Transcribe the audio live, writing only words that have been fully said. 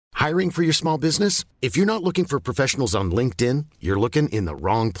Hiring for your small business? If you're not looking for professionals on LinkedIn, you're looking in the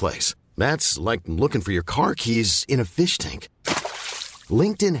wrong place. That's like looking for your car keys in a fish tank.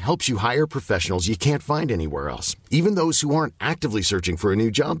 LinkedIn helps you hire professionals you can't find anywhere else, even those who aren't actively searching for a new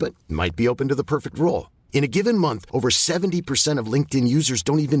job but might be open to the perfect role. In a given month, over 70% of LinkedIn users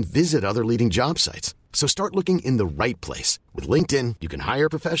don't even visit other leading job sites. So start looking in the right place. With LinkedIn, you can hire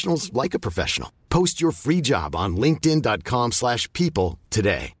professionals like a professional. Post your free job on linkedin.com/people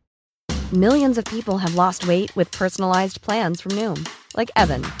today. Millions of people have lost weight with personalized plans from Noom. Like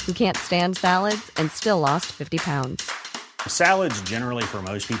Evan, who can't stand salads and still lost 50 pounds. Salads generally for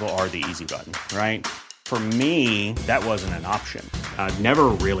most people are the easy button, right? For me, that wasn't an option. I never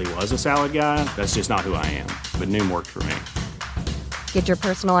really was a salad guy. That's just not who I am. But Noom worked for me. Get your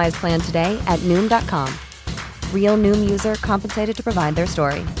personalized plan today at Noom.com. Real Noom user compensated to provide their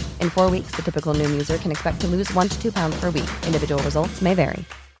story. In 4 weeks, the typical Noom user can expect to lose 1 to 2 pounds per week. Individual results may vary.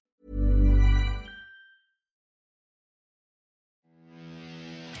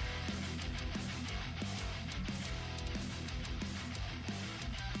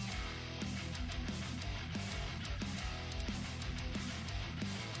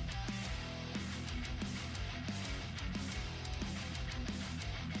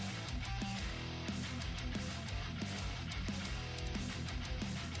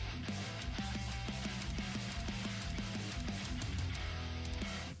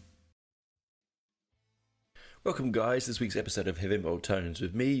 Welcome guys, this week's episode of Heavy Metal Tones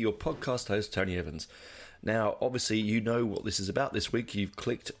with me, your podcast host Tony Evans. Now obviously you know what this is about this week, you've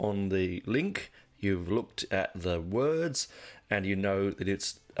clicked on the link, you've looked at the words, and you know that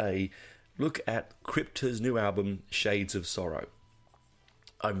it's a look at Crypta's new album, Shades of Sorrow.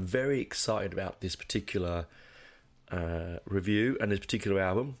 I'm very excited about this particular review and this particular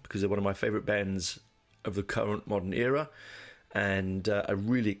album because they're one of my favourite bands of the current modern era, and a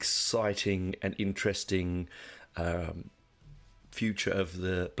really exciting and interesting future of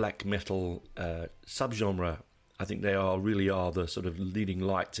the black metal subgenre. I think they really are the sort of leading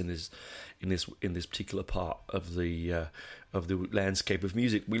lights in this particular part of the landscape of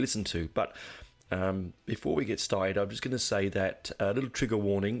music we listen to. But before we get started, I'm just going to say that a little trigger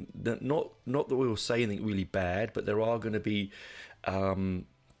warning. That not that we will say anything really bad, but there are going to be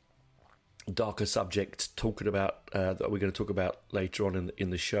darker subjects talking about that we're going to talk about later on in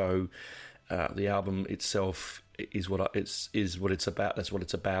the show. The album itself is what it's about. That's what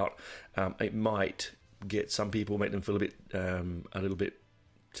it's about. It might get some people, make them feel a little bit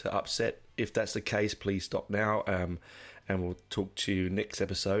upset. If that's the case, please stop now, and we'll talk to you next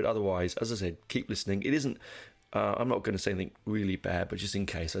episode. Otherwise, as I said, keep listening. It isn't. I'm not going to say anything really bad, but just in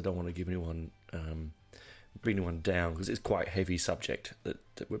case, I don't want to give anyone. Bring anyone down because it's quite a heavy subject that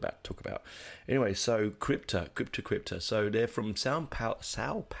we're about to talk about. Anyway, so Crypta. So they're from Sao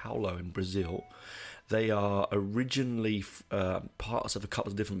Paulo in Brazil. They are originally parts of a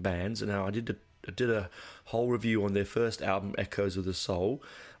couple of different bands. And now I did a whole review on their first album, Echoes of the Soul,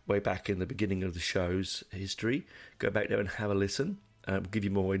 way back in the beginning of the show's history. Go back there and have a listen. We'll give you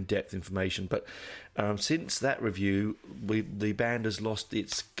more in-depth information. But since that review, the band has lost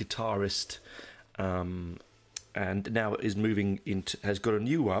its guitarist. And now it is has got a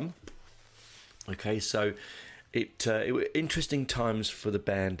new one. Okay, so it interesting times for the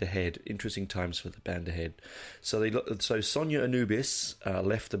band ahead. So Sonia Anubis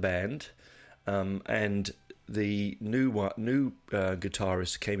left the band, and the new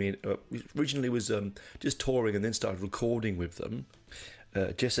guitarist came in. Originally was just touring and then started recording with them.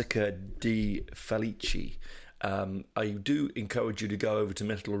 Jessica Di Felici. I do encourage you to go over to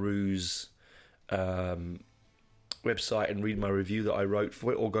Metal Roo's website and read my review that I wrote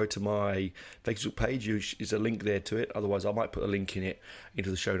for it, or go to my Facebook page. There's a link there to it. Otherwise, I might put a link into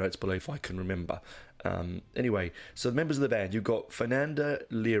the show notes below if I can remember. Anyway, so the members of the band, you've got Fernanda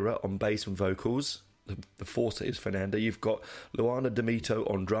Lira on bass and vocals. The force is Fernanda. You've got Luana D'Amato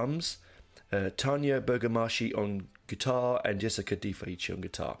on drums, Tanya Bergamaschi on guitar, and Jessica Di Felici on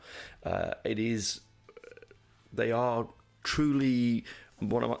guitar. They are truly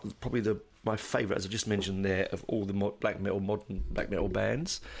one of my favourite, as I just mentioned there, of all the modern black metal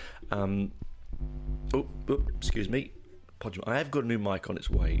bands. Excuse me. I have got a new mic on its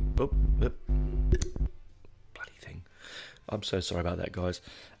way. Bloody thing. I'm so sorry about that, guys.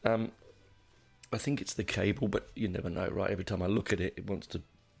 I think it's the cable, but you never know, right? Every time I look at it, it wants to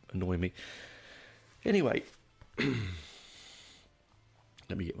annoy me. Anyway, let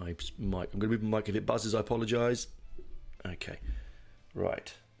me get my mic. I'm going to move my mic. If it buzzes, I apologise. Okay,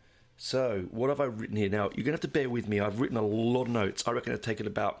 right. So, what have I written here? Now, you're going to have to bear with me. I've written a lot of notes. I reckon I've taken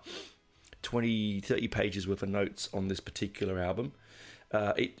about 20, 30 pages worth of notes on this particular album.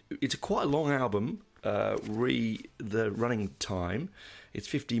 It's a quite a long album. The running time, it's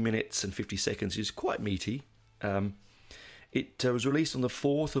 50 minutes and 50 seconds. It's quite meaty. It was released on the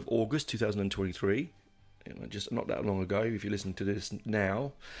 4th of August 2023. Just not that long ago. If you listen to this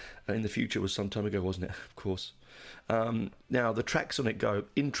now, in the future was some time ago, wasn't it? Of course. Now the tracks on it go: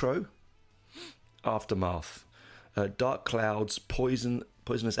 Intro, Aftermath, Dark Clouds,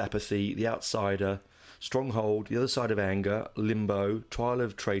 Poisonous Apathy, The Outsider, Stronghold, The Other Side of Anger, Limbo, Trial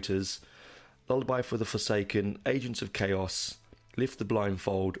of Traitors, Lullaby for the Forsaken, Agents of Chaos, Lift the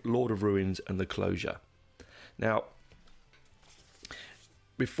Blindfold, Lord of Ruins, and The Closure. Now,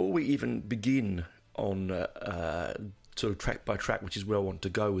 before we even begin on sort of track by track, which is where I want to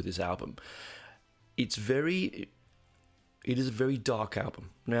go with this album, it is a very dark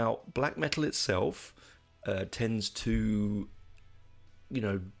album. Now, black metal itself tends to,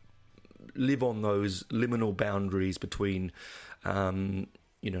 live on those liminal boundaries between,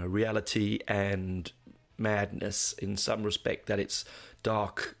 reality and madness in some respect, that it's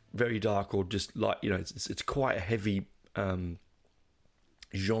dark, very dark, or just like, it's quite a heavy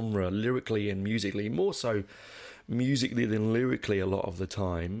genre lyrically and musically, more so musically than lyrically a lot of the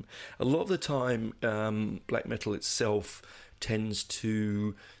time. A lot of the time, black metal itself tends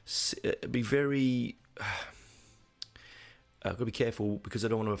to be very... I've got to be careful because I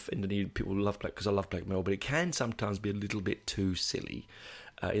don't want to offend any people who love black, because I love black metal, but it can sometimes be a little bit too silly.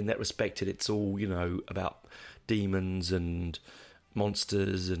 In that respect, it's all, about demons and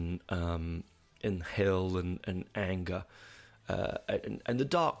monsters and hell and anger. And the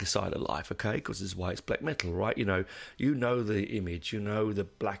darker side of life, okay, because this is why it's black metal, right? You know the image, the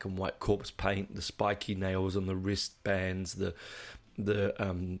black and white corpse paint, the spiky nails on the wristbands,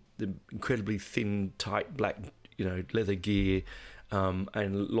 the incredibly thin, tight black, leather gear,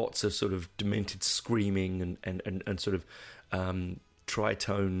 and lots of sort of demented screaming and sort of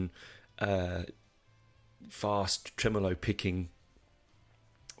tritone, fast tremolo picking,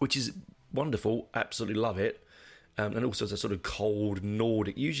 which is wonderful. Absolutely love it. And also it's a sort of cold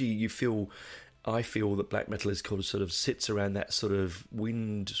Nordic. Usually I feel that black metal is sort of sits around that sort of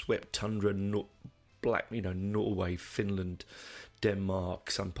wind-swept tundra, black, Norway, Finland,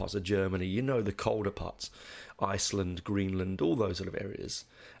 Denmark, some parts of Germany, the colder parts, Iceland, Greenland, all those sort of areas.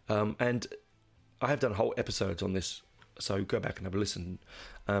 And I have done whole episodes on this, so go back and have a listen.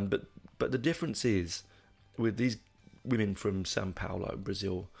 But the difference is with these women from São Paulo,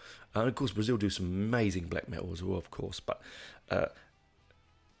 Brazil, and of course Brazil do some amazing black metal as well, of course, but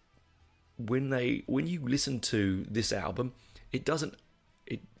when you listen to this album, it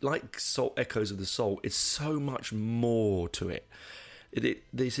like Soul Echoes of the Soul, it's so much more to it.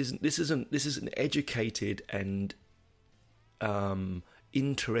 This is an educated and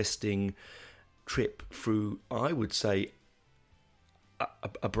interesting trip through, I would say,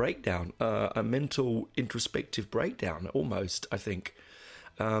 a breakdown, a mental introspective breakdown, almost, I think.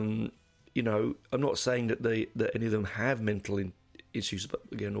 I'm not saying that any of them have mental issues, but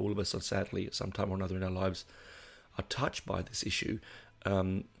again, all of us are sadly at some time or another in our lives are touched by this issue,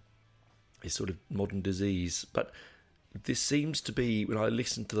 this sort of modern disease. But this seems to be, when I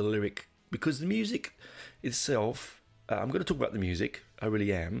listen to the lyric, because the music itself, I'm going to talk about the music, I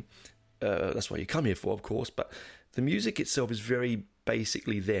really am. That's why you come here for, of course, but the music itself is very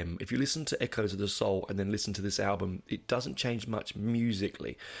basically them. If you listen to Echoes of the Soul and then listen to this album, it doesn't change much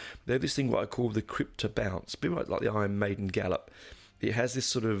musically. They have this thing what I call the Crypta bounce, a bit like the Iron Maiden gallop. It has this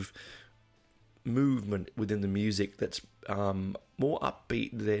sort of movement within the music that's more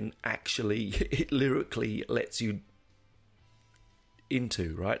upbeat than actually it lyrically lets you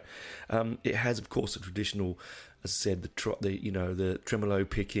into, right? It has, of course, the traditional, as I said, the tremolo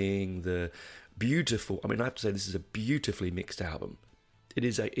picking, the beautiful. I mean, I have to say, this is a beautifully mixed album. It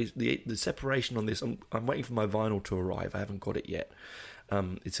is the separation on this. I'm waiting for my vinyl to arrive. I haven't got it yet.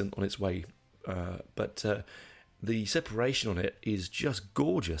 It's on its way, but the separation on it is just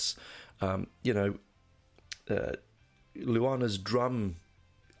gorgeous. Luana's drum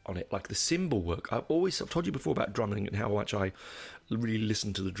on it, like the cymbal work. I've told you before about drumming and how much I really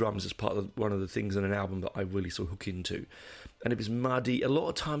listen to the drums as part of one of the things in an album that I really sort of hook into. And it was muddy. A lot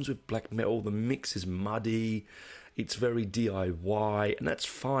of times with black metal, the mix is muddy. It's very DIY, and that's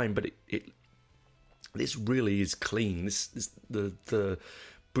fine. But this really is clean. The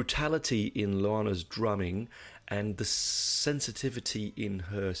brutality in Luana's drumming and the sensitivity in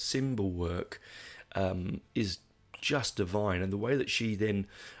her cymbal work is just divine, and the way that she then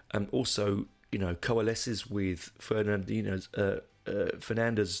also coalesces with Fernanda's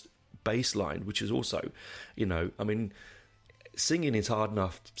bass line, which is also I mean, singing is hard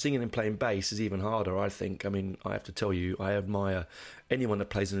enough. Singing and playing bass is even harder, I think. I mean, I have to tell you, I admire anyone that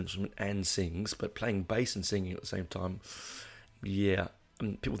plays an instrument and sings, but playing bass and singing at the same time, yeah.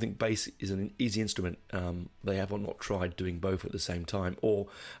 People think bass is an easy instrument. They have not tried doing both at the same time, or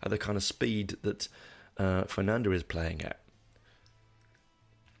at the kind of speed that Fernanda is playing at,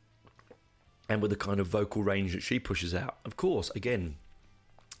 and with the kind of vocal range that she pushes out. Of course, again,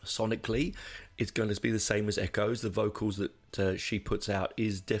 sonically, it's going to be the same as Echoes. The vocals that she puts out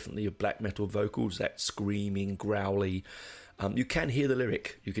is definitely a black metal vocals, that screaming, growly. You can hear the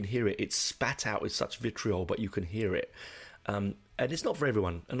lyric. You can hear it. It's spat out with such vitriol, but you can hear it. And it's not for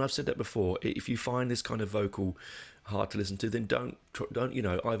everyone. And I've said that before. If you find this kind of vocal hard to listen to, then don't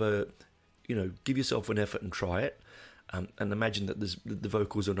either give yourself an effort and try it, and imagine that the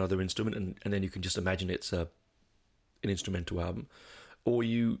vocals are another instrument, and then you can just imagine it's an instrumental album, or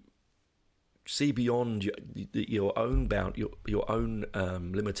you see beyond your own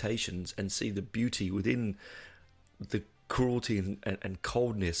limitations and see the beauty within the cruelty and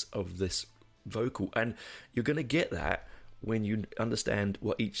coldness of this vocal, and you're going to get that when you understand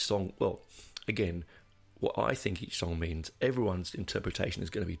what each song, well, again, what I think each song means. Everyone's interpretation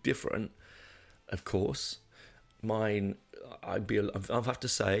is going to be different, of course. Mine, I have to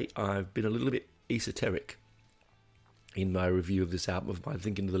say, I've been a little bit esoteric in my review of this album, of my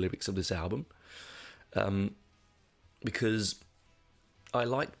thinking of the lyrics of this album, because I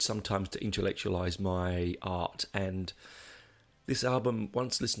like sometimes to intellectualize my art, and this album,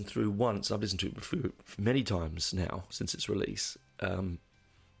 once listened through once, I've listened to it through many times now since its release,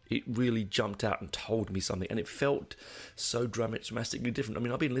 it really jumped out and told me something, and it felt so dramatically different. I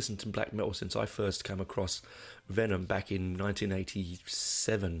mean, I've been listening to black metal since I first came across Venom back in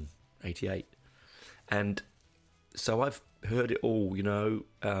 1987, 88, and so I've heard it all,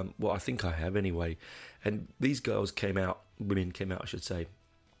 well, I think I have anyway, and these women came out, I should say,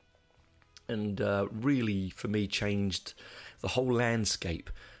 and really, for me, changed the whole landscape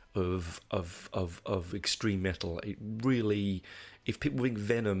of extreme metal. It really, if people think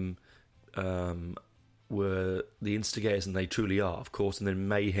Venom were the instigators, and they truly are, of course, and then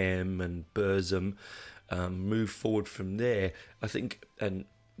Mayhem and Burzum move forward from there, I think, and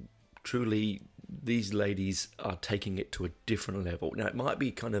truly these ladies are taking it to a different level. Now, it might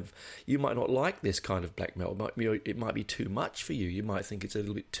be you might not like this kind of black metal. It might be too much for you. You might think it's a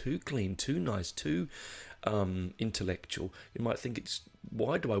little bit too clean, too nice, too intellectual. You might think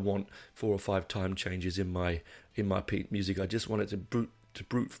why do I want 4 or 5 time changes in my music? I just want it to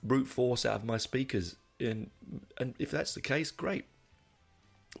brute force out of my speakers. And if that's the case, great.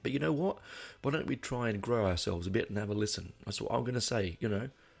 But you know what? Why don't we try and grow ourselves a bit and have a listen? That's what I'm going to say,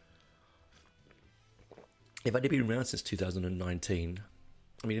 If I'd been around since 2019,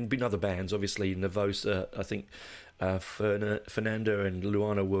 I mean, there'd been other bands, obviously. Nervosa, I think Fernanda and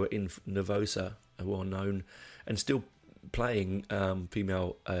Luana were in Nervosa, well known, and still playing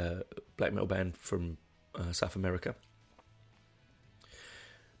female black metal band from South America.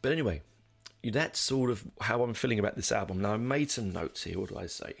 But anyway, that's sort of how I'm feeling about this album. Now, I made some notes here. What do I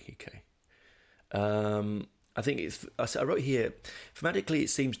say? Okay. I think I wrote here, thematically,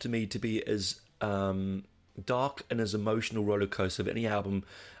 it seems to me to be as dark and as emotional roller coaster of any album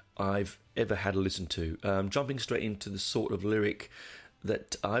I've ever had to listen to. Jumping straight into the sort of lyric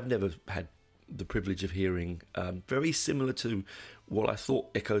that I've never had the privilege of hearing, very similar to what I thought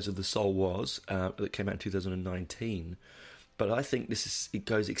Echoes of the Soul was, that came out in 2019. But I think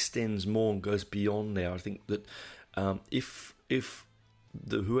extends more and goes beyond there. I think that if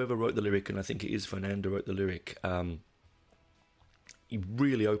whoever wrote the lyric, and I think it is Fernanda wrote the lyric, he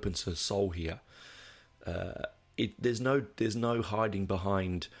really opens her soul here. There's no hiding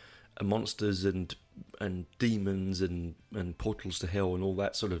behind monsters and demons and portals to hell and all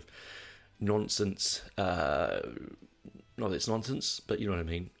that sort of nonsense. Not that it's nonsense, but you know what I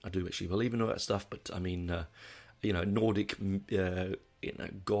mean. I do actually believe in all that stuff, but I mean, Nordic,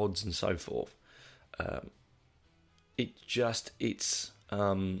 gods and so forth.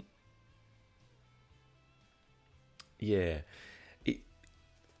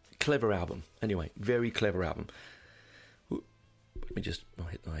 Clever album. Anyway, very clever album. Let me just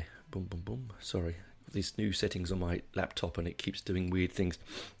hit my boom, boom, boom. Sorry, these new settings on my laptop and it keeps doing weird things.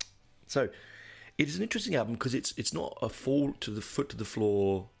 So, it is an interesting album because it's not a fall to the foot to the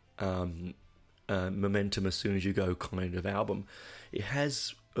floor, momentum as soon as you go kind of album. It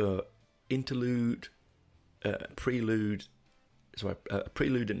has prelude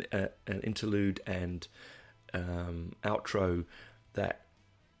and an interlude and outro that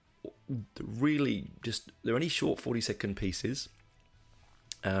really they're only short 40-second pieces,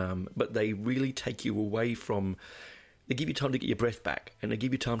 but they really take you away from they give you time to get your breath back, and they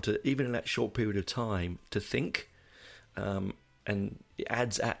give you time to, even in that short period of time, to think. And it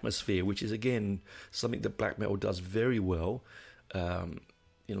adds atmosphere, which is again something that black metal does very well. A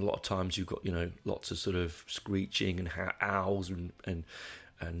lot of times you've got lots of sort of screeching and owls and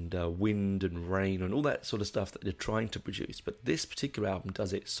wind and rain and all that sort of stuff that they're trying to produce. But this particular album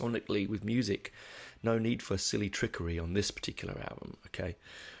does it sonically with music. No need for silly trickery on this particular album. Okay,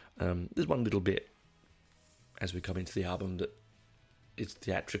 there's one little bit as we come into the album that is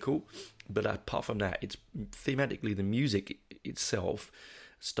theatrical, but apart from that, it's thematically the music itself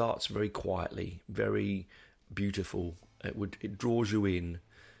starts very quietly, very beautiful. It draws you in,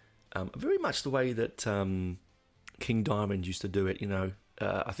 very much the way that King Diamond used to do it.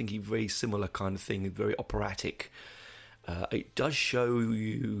 I think he's very similar kind of thing, very operatic. It does show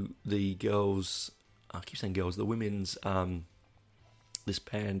you the girls. I keep saying girls, the women's. This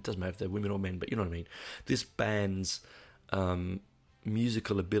band doesn't matter if they're women or men, but you know what I mean. This band's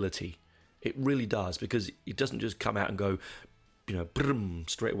musical ability, it really does, because it doesn't just come out and go, brum,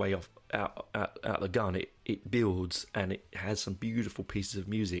 straight away out the gun. It builds, and it has some beautiful pieces of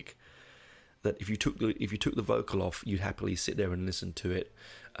music that if you took the vocal off, you'd happily sit there and listen to it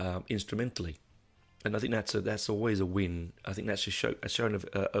instrumentally. And I think that's always a win. I think that's a showing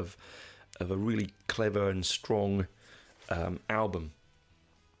of a really clever and strong album.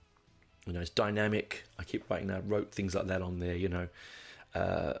 It's dynamic. I keep wrote things like that on there.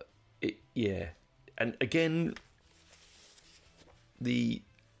 Yeah. And again,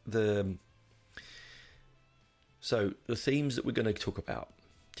 so the themes that we're going to talk about,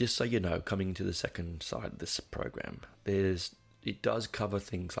 just so you know, coming to the second side of this program, it does cover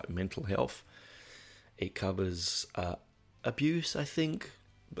things like mental health. It covers abuse, I think,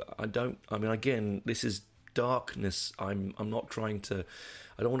 but again, this is darkness. I'm not trying to.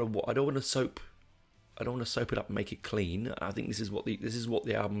 I don't want to soap it up and make it clean. I think this is what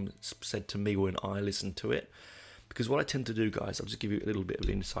the album said to me when I listened to it. Because what I tend to do, guys, I'll just give you a little bit of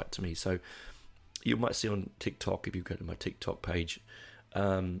insight to me. So you might see on TikTok, if you go to my TikTok page,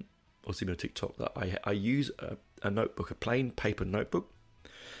 or see me on TikTok, that I use a notebook, a plain paper notebook,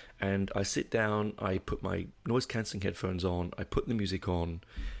 and I sit down, I put my noise cancelling headphones on, I put the music on,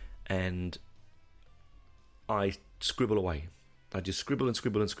 and I scribble away. I just scribble and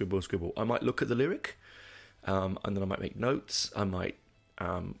scribble and scribble and scribble. I might look at the lyric, and then I might make notes. I might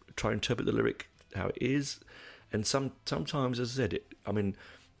try and interpret the lyric how it is. And sometimes, as I said,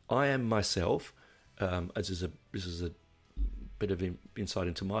 I am myself. This is a bit of insight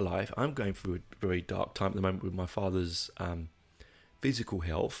into my life. I'm going through a very dark time at the moment with my father's physical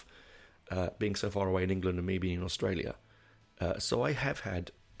health, being so far away in England and me being in Australia. So I have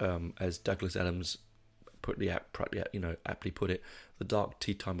had, as Douglas Adams aptly put it, the dark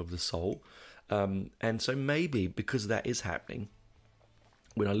tea time of the soul. And so maybe because that is happening,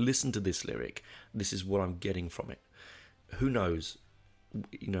 when I listen to this lyric, this is what I'm getting from it. Who knows?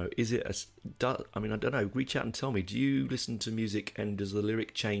 Is it I don't know. Reach out and tell me. Do you listen to music and does the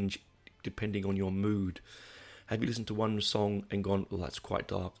lyric change depending on your mood? Have you listened to one song and gone, "Oh, that's quite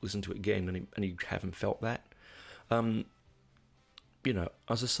dark"? Listen to it again and you haven't felt that? As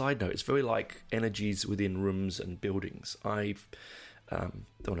a side note, it's very like energies within rooms and buildings. I don't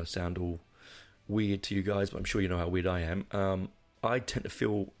want to sound all weird to you guys, but I'm sure you know how weird I am. I tend to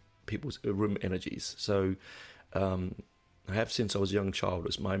feel people's room energies. So I have since I was a young child. It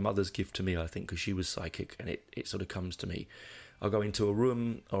was my mother's gift to me, I think, because she was psychic, and it sort of comes to me. I'll go into a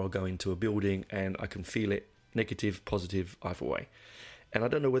room or I'll go into a building and I can feel it, negative, positive, either way. And I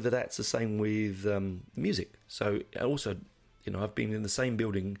don't know whether that's the same with music. So also, I've been in the same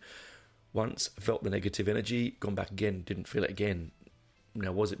building once, felt the negative energy, gone back again, didn't feel it again.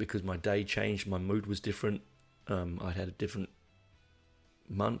 Now, was it because my day changed, my mood was different, I'd had a different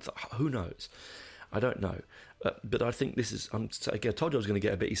month? Who knows? I don't know. But I think this is. I told you I was going to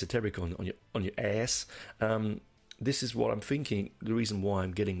get a bit esoteric on your ass. This is what I'm thinking. The reason why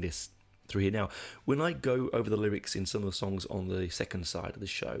I'm getting this through here now. When I go over the lyrics in some of the songs on the second side of the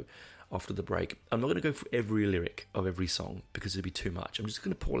show after the break, I'm not going to go for every lyric of every song because it'd be too much. I'm just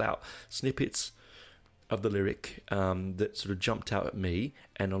going to pull out snippets of the lyric that sort of jumped out at me,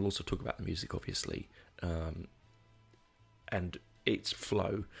 and I'll also talk about the music, obviously, and its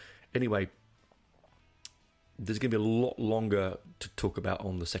flow. Anyway, there's going to be a lot longer to talk about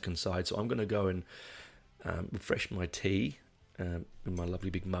on the second side, so I'm going to go and refresh my tea in my lovely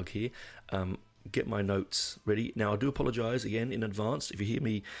big mug here, get my notes ready. Now, I do apologise again in advance if you hear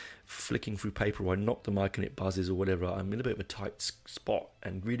me flicking through paper or I knock the mic and it buzzes or whatever. I'm in a bit of a tight spot,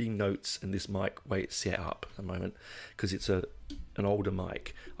 and reading notes and this mic, way it's set up at the moment, because it's an older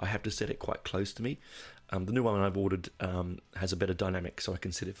mic, I have to set it quite close to me. The new one I've ordered has a better dynamic, so I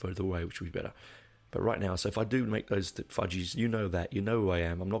can sit it further away, which would be better. But right now, so if I do make those fudgies, you know that. You know who I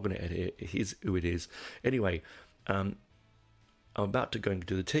am. I'm not going to edit it. It is who it is. Anyway, I'm about to go and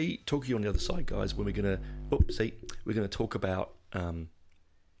do the tea. Talk to you on the other side, guys, when we're going to talk about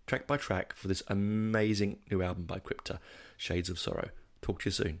track by track for this amazing new album by Crypta, Shades of Sorrow. Talk to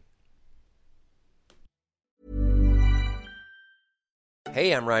you soon.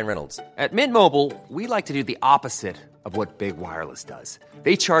 Hey, I'm Ryan Reynolds. At Mint Mobile, we like to do the opposite of what Big Wireless does.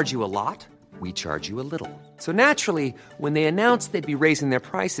 They charge you a lot, we charge you a little. So naturally, when they announced they'd be raising their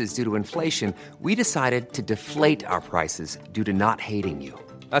prices due to inflation, we decided to deflate our prices due to not hating you.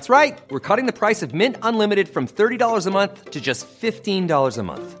 That's right. We're cutting the price of Mint Unlimited from $30 a month to just $15 a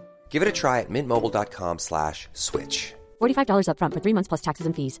month. Give it a try at mintmobile.com/switch. $45 up front for 3 months plus taxes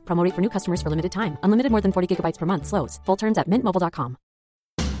and fees. Promo rate for new customers for limited time. Unlimited more than 40 gigabytes per month. Slows full terms at mintmobile.com.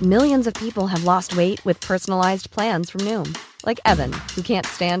 Millions of people have lost weight with personalized plans from Noom. Like Evan, who can't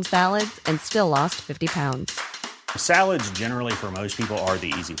stand salads and still lost 50 pounds. Salads generally for most people are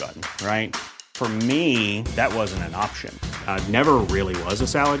the easy button, right? For me, that wasn't an option. I never really was a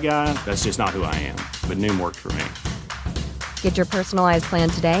salad guy. That's just not who I am. But Noom worked for me. Get your personalized plan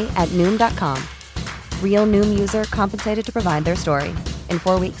today at Noom.com. Real Noom user compensated to provide their story. In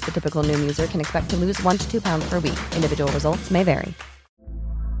 4 weeks, the typical Noom user can expect to lose 1 to 2 pounds per week. Individual results may vary.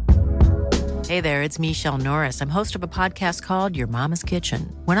 Hey there, it's Michelle Norris. I'm host of a podcast called Your Mama's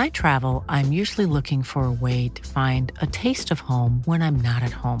Kitchen. When I travel, I'm usually looking for a way to find a taste of home when I'm not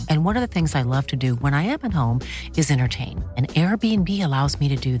at home. And one of the things I love to do when I am at home is entertain. And Airbnb allows me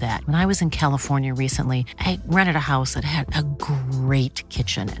to do that. When I was in California recently, I rented a house that had a great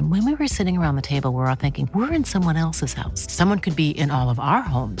kitchen. And when we were sitting around the table, we were all thinking, we're in someone else's house. Someone could be in all of our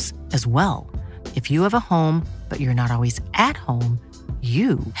homes as well. If you have a home, but you're not always at home,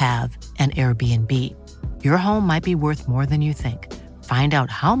 you have an Airbnb. Your home might be worth more than you think. Find out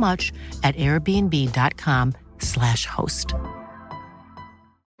how much at airbnb.com/host.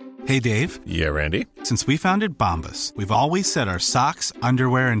 Hey, Dave. Yeah, Randy. Since we founded Bombas, we've always said our socks,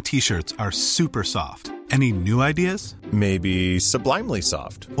 underwear, and T-shirts are super soft. Any new ideas? Maybe sublimely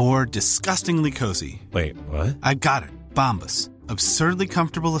soft. Or disgustingly cozy. Wait, what? I got it. Bombas. Absurdly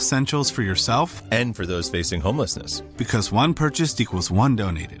comfortable essentials for yourself and for those facing homelessness. Because one purchased equals one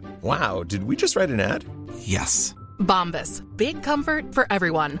donated. Wow, did we just write an ad? Yes. Bombas. Big comfort for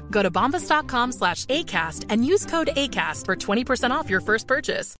everyone. Go to bombas.com/ACAST and use code ACAST for 20% off your first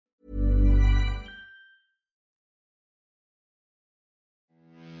purchase.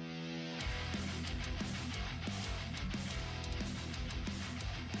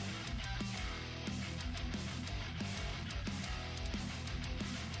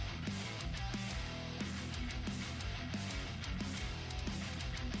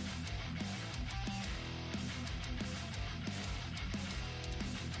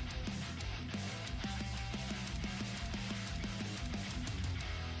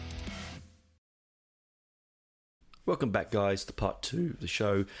 Welcome back, guys, to part 2 of the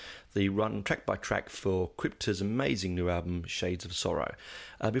show, the run track by track for Crypta's amazing new album, Shades of Sorrow.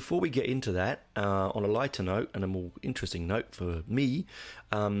 Before we get into that, on a lighter note and a more interesting note for me,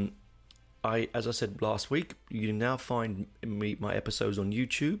 as I said last week, you can now find my episodes on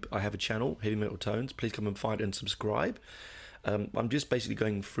YouTube. I have a channel, Heavy Metal Tones. Please come and find and subscribe. I'm just basically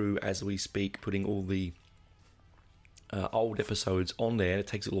going through, as we speak, putting all the old episodes on there. It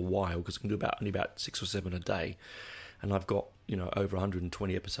takes a little while because I can do only about 6 or 7 a day, and I've got over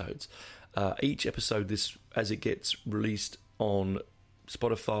 120 episodes. Each episode, as it gets released on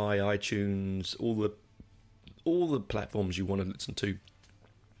Spotify, iTunes, all the platforms you want to listen to,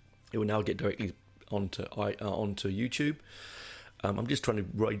 it will now get directly onto YouTube. I'm just trying to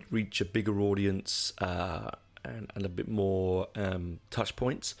reach a bigger audience and a bit more touch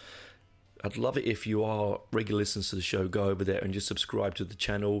points. I'd love it if you are regular listeners to the show, go over there and just subscribe to the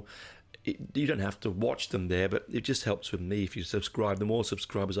channel. You don't have to watch them there, but it just helps with me if you subscribe. The more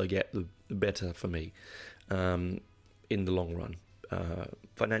subscribers I get, the better for me in the long run,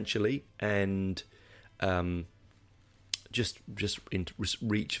 financially and just in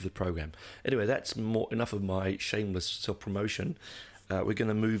reach of the program. Anyway, that's enough of my shameless self-promotion. We're going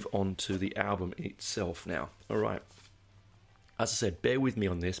to move on to the album itself now. All right. As I said, bear with me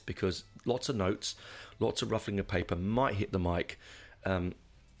on this because lots of notes, lots of ruffling of paper, might hit the mic.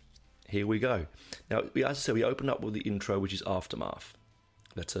 Here we go. Now, as I said, we open up with the intro, which is Aftermath.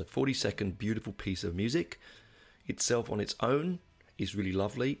 That's a 40-second beautiful piece of music. Itself on its own is really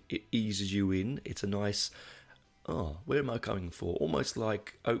lovely. It eases you in. It's a nice, where am I going for? Almost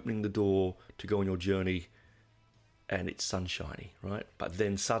like opening the door to go on your journey and it's sunshiny, right? But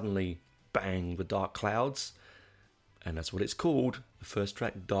then suddenly bang, the Dark Clouds, and that's what it's called. The first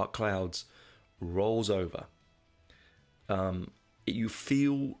track, Dark Clouds, rolls over. You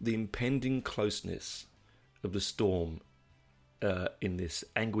feel the impending closeness of the storm in this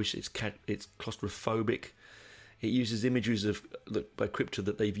anguish. It's claustrophobic. It uses images by Crypta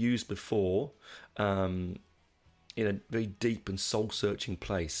that they've used before in a very deep and soul-searching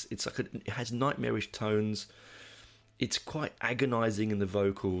place. It's like it has nightmarish tones. It's quite agonising in the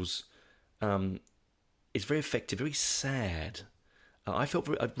vocals. It's very effective, very sad. I've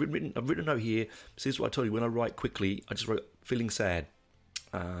written a note here. So this is what I told you. When I write quickly, I just wrote feeling sad.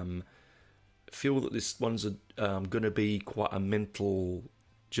 Feel that this one's going to be quite a mental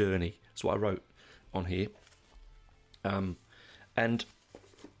journey. That's what I wrote on here. And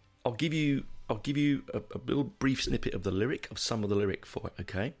I'll give you a little brief snippet of some of the lyric for it.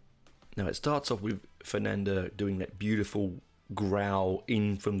 Okay. Now it starts off with Fernanda doing that beautiful growl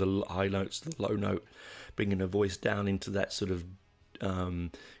in from the high notes to the low note, bringing her voice down into that sort of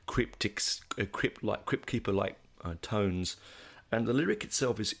crypt keeper like tones, and the lyric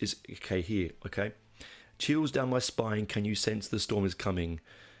itself is okay here. Okay, chills down my spine. Can you sense the storm is coming?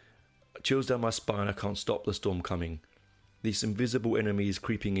 Chills down my spine. I can't stop the storm coming. This invisible enemy is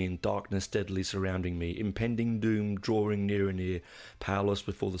creeping in. Darkness steadily surrounding me. Impending doom drawing near and near. Powerless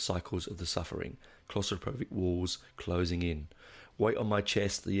before the cycles of the suffering. Claustrophobic walls closing in. Weight on my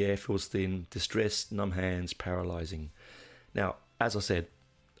chest. The air feels thin. Distress, numb hands, paralysing. Now, as I said,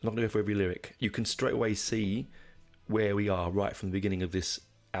 I'm not going to go for every lyric. You can straight away see where we are right from the beginning of this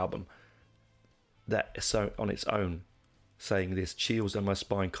album. That so on its own, saying this, chills down my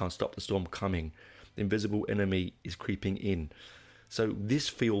spine, can't stop the storm coming. The invisible enemy is creeping in. So this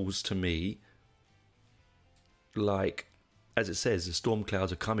feels to me like, as it says, the storm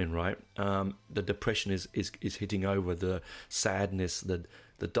clouds are coming, right? The depression is hitting over, the sadness, the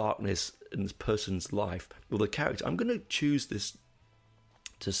darkness in this person's life. Well, the character, I'm going to choose this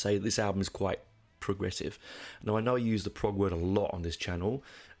to say this album is quite progressive. Now, I know I use the prog word a lot on this channel,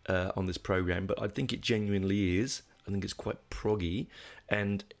 on this program, but I think it genuinely is. I think it's quite proggy,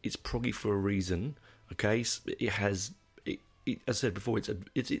 and it's proggy for a reason. Okay, it has, as I said before,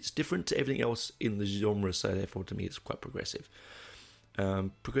 it's different to everything else in the genre, so therefore to me it's quite progressive.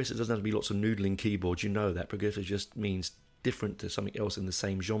 Progressive doesn't have to be lots of noodling keyboards, you know that. Progressive just means different to something else in the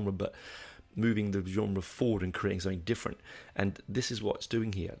same genre, but moving the genre forward and creating something different. And this is what it's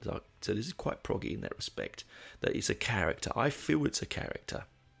doing here. So this is quite proggy in that respect, that it's a character. I feel it's a character.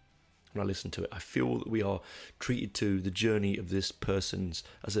 When I listen to it, I feel that we are treated to the journey of this person's,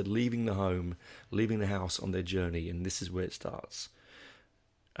 as I said, leaving the home, leaving the house on their journey, and this is where it starts.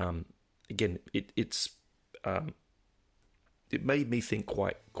 Again, it made me think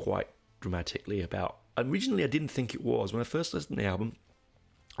quite dramatically about. Originally, I didn't think it was. When I first listened to the album,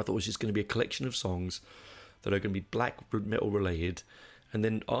 I thought it was just going to be a collection of songs that are going to be black metal related. And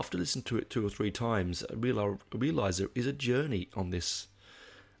then after listening to it 2 or 3 times, I realised there is a journey on this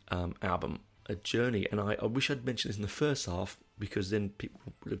album, a journey, and I wish I'd mentioned this in the first half, because then people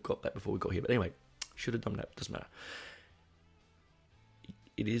would have got that before we got here. But anyway, should have done that, doesn't matter.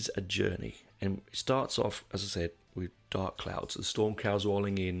 It is a journey, and it starts off, as I said, with dark clouds, the storm clouds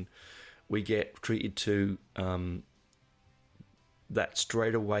rolling in. We get treated to that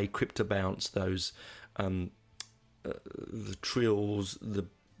straight away Crypta bounce, those the trills, the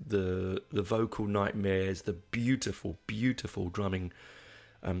vocal nightmares, the beautiful drumming.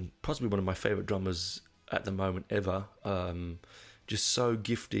 Possibly one of my favourite drummers at the moment ever. Just so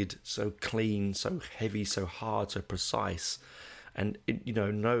gifted, so clean, so heavy, so hard, so precise, and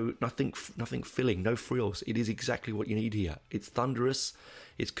nothing filling, no frills. It is exactly what you need here. It's thunderous,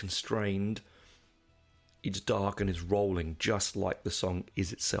 it's constrained, it's dark, and it's rolling, just like the song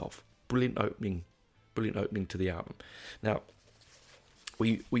is itself. Brilliant opening to the album. Now,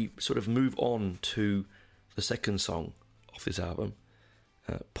 we sort of move on to the second song off this album.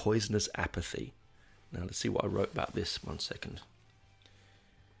 Poisonous Apathy. Now let's see what I wrote about this. 1 second.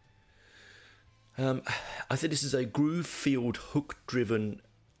 I think this is a groove-filled, hook-driven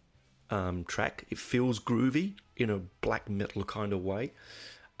track. It feels groovy in a black metal kind of way.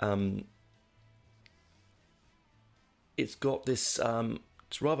 It's got this.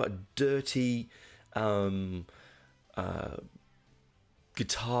 It's rather dirty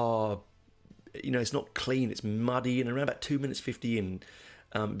guitar. It's not clean. It's muddy, and around about 2 minutes 50 in.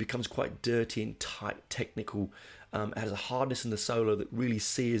 It becomes quite dirty and tight, technical. It has a hardness in the solo that really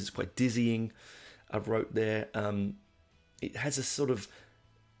sears. It's quite dizzying. I've wrote there. It has a sort of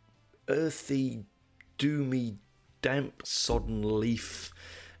earthy, doomy, damp, sodden leaf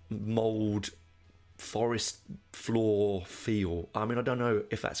mould forest floor feel. I mean, I don't know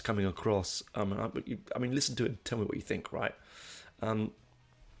if that's coming across. I mean, listen to it and tell me what you think, right?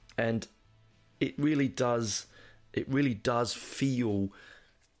 And it really does feel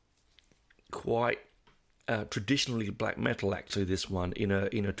quite traditionally black metal. Actually, this one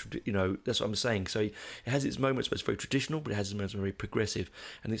that's what I'm saying. So it has its moments where it's very traditional, but it has its moments where it's very progressive.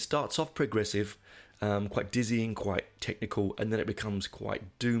 And it starts off progressive, quite dizzying, quite technical, and then it becomes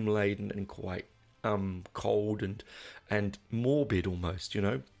quite doom laden and quite cold and morbid almost,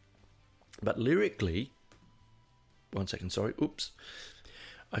 But lyrically, one second, sorry, oops,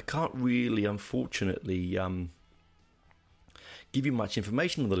 I can't really, unfortunately, give you much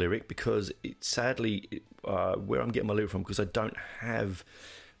information on the lyric because sadly, where I'm getting my lyric from, because I don't have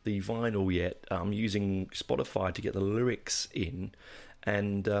the vinyl yet. I'm using Spotify to get the lyrics in,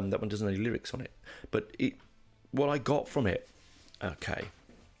 and that one doesn't have any lyrics on it. But what I got from it, okay,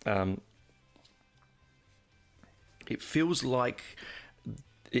 it feels like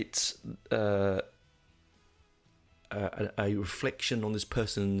it's a reflection on this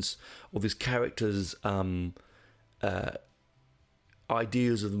person's or this character's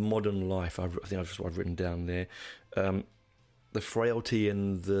ideas of modern life. I think that's what I've written down there. The frailty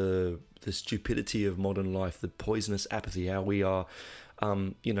and the stupidity of modern life, the poisonous apathy, how we are,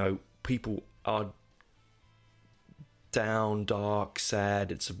 people are down, dark,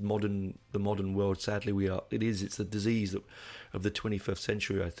 sad. It's the modern world. Sadly, it's the disease of the 21st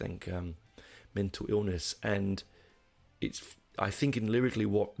century, I think, mental illness. And I think in lyrically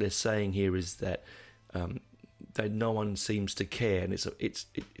what they're saying here is that no one seems to care, and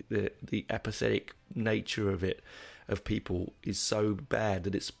the apathetic nature of people is so bad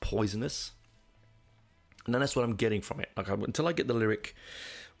that it's poisonous. And that's what I'm getting from it. Until I get the lyric,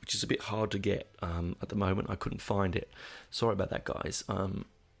 which is a bit hard to get at the moment, I couldn't find it. Sorry about that, guys.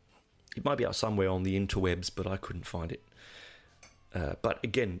 It might be out somewhere on the interwebs, but I couldn't find it. But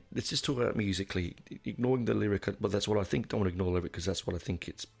again, let's just talk about musically, ignoring the lyric. But that's what I think. Don't want to ignore the lyric because that's what I think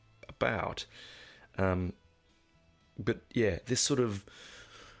it's about. But yeah, this sort of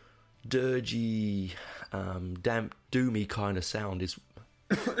dirgy, damp, doomy kind of sound is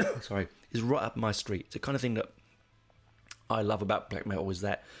right up my street. It's the kind of thing that I love about black metal, is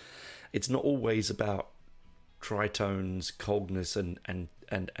that it's not always about tritones, coldness, and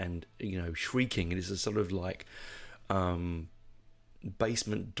shrieking. It is a sort of like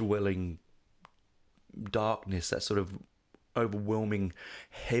basement dwelling darkness, that sort of overwhelming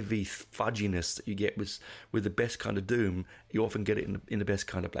heavy fudginess that you get with the best kind of doom. You often get it in the best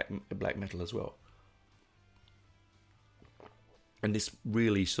kind of black metal as well. And this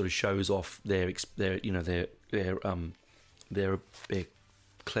really sort of shows off their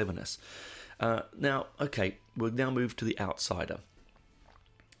cleverness. Now, okay, we'll now move to The Outsider.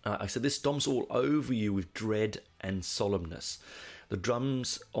 I said this stomps all over you with dread and solemnness. The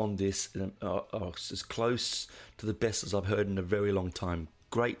drums on this are as close to the best as I've heard in a very long time.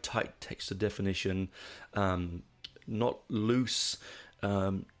 Great tight texture definition, not loose,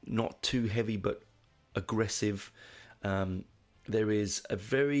 not too heavy but aggressive. There is a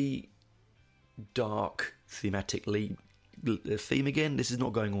very dark thematic theme again. This is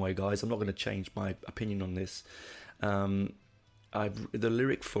not going away, guys. I'm not going to change my opinion on this. The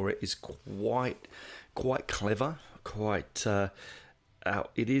lyric for it is quite clever, quite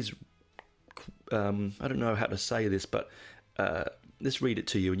it is I don't know how to say this, but let's read it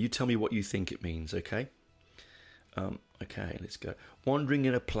to you and you tell me what you think it means, okay? Okay, let's go. Wandering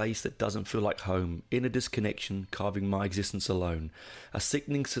in a place that doesn't feel like home, in a disconnection, carving my existence alone. A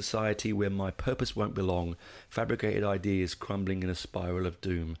sickening society where my purpose won't belong. Fabricated ideas crumbling in a spiral of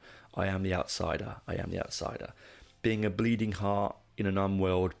doom. I am the outsider. I am the outsider. Being a bleeding heart in an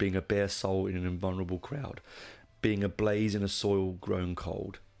unworld. Being a bare soul in an invulnerable crowd. Being a blaze in a soil grown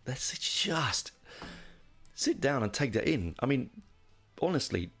cold. That's just... Sit down and take that in. I mean...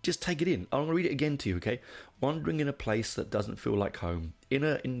 Honestly, just take it in. I'm going to read it again to you, okay? Wandering in a place that doesn't feel like home.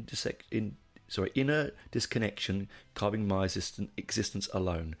 Inner disconnection, carving my existence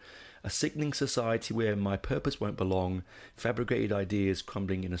alone. A sickening society where my purpose won't belong. Fabricated ideas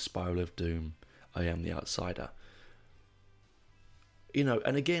crumbling in a spiral of doom. I am the outsider.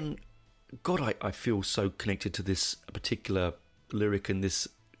 And again, God, I feel so connected to this particular lyric in this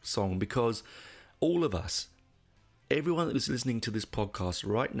song, because all of us, everyone that is listening to this podcast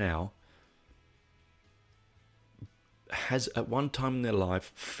right now, has at one time in their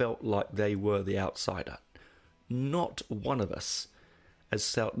life felt like they were the outsider. Not one of us has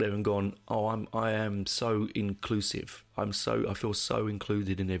sat there and gone, "Oh, I am so inclusive. I feel so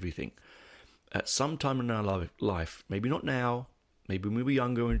included in everything." At some time in our life, maybe not now, maybe when we were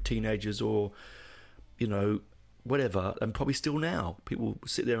younger and teenagers, or whatever, and probably still now, people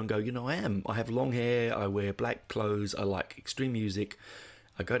sit there and go, I have long hair, I wear black clothes, I like extreme music,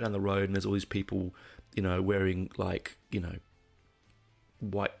 I go down the road and there's all these people, wearing like,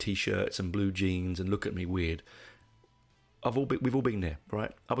 white t-shirts and blue jeans and look at me weird. We've all been there,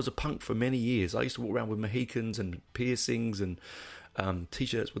 right? I was a punk for many years. I used to walk around with Mohicans and piercings and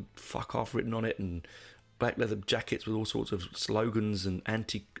t-shirts with "fuck off" written on it, and black leather jackets with all sorts of slogans and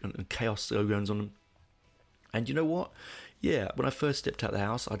anti and chaos slogans on them. And you know what? Yeah, when I first stepped out of the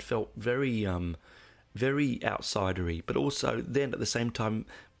house, I'd felt very, very outsidery, but also then at the same time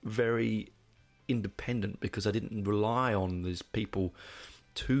very independent, because I didn't rely on these people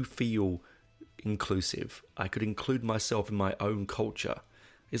to feel inclusive. I could include myself in my own culture.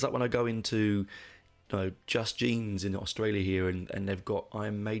 It's like when I go into Just Jeans in Australia here, and they've got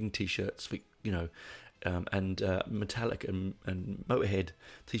Iron Maiden t-shirts, and Metallic and Motorhead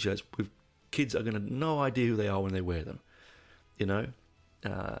t-shirts with kids are going to have no idea who they are when they wear them.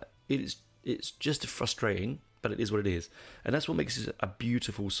 It's just frustrating, but it is what it is, and that's what makes it a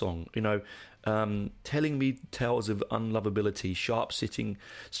beautiful song. Telling me tales of unlovability, sharp sting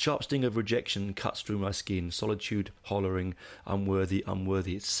of rejection cuts through my skin. Solitude hollering, unworthy,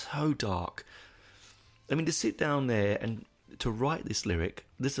 unworthy. It's so dark. I mean, to sit down there and to write this lyric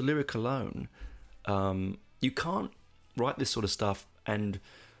alone, you can't write this sort of stuff and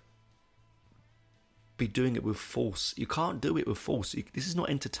be doing it with force. You can't do it with force. This is not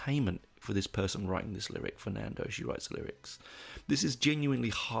entertainment for this person writing this lyric. Fernando, she writes the lyrics. This is genuinely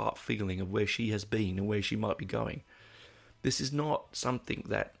heart feeling of where she has been and where she might be going. This is not something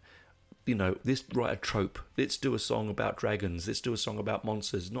that, this write a trope. Let's do a song about dragons. Let's do a song about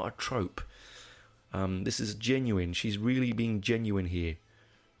monsters. Not a trope. This is genuine. She's really being genuine here.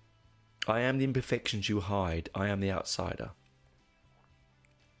 I am the imperfections you hide. I am the outsider.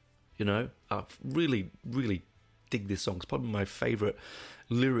 I really, really dig this song. It's probably my favourite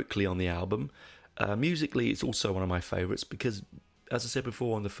lyrically on the album. Musically, it's also one of my favourites because, as I said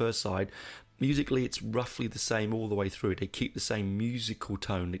before on the first side, musically it's roughly the same all the way through. They keep the same musical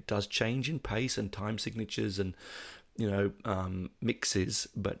tone. It does change in pace and time signatures and, mixes,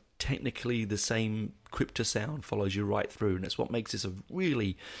 but technically the same Crypta sound follows you right through, and that's what makes this a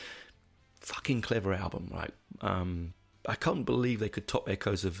really fucking clever album, right? I can't believe they could top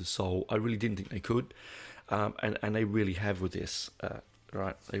Echoes of the Soul. I really didn't think they could, and they really have with this,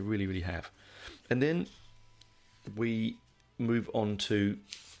 right? They really, really have. And then we move on to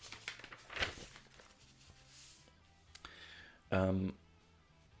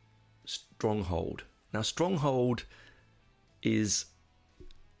Stronghold. Now, Stronghold is,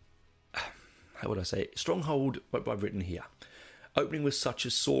 how would I say it? Stronghold, what I've written here. Opening with such a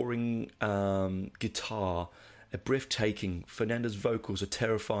soaring guitar, a breathtaking. Fernanda's vocals are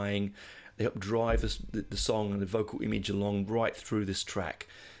terrifying. They help drive the song and the vocal image along right through this track.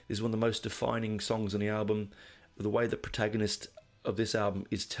 This is one of the most defining songs on the album. The way the protagonist of this album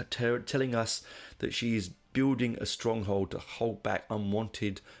is telling us that she is building a stronghold to hold back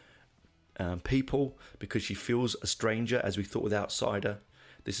unwanted people because she feels a stranger, as we thought with Outsider.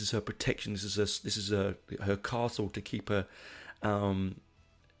 This is her protection. This is her castle to keep her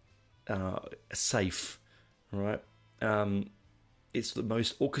safe. Right, it's the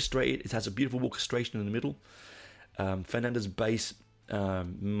most orchestrated. It has a beautiful orchestration in the middle. Fernanda's bass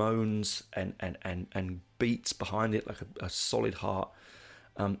moans and beats behind it like a solid heart.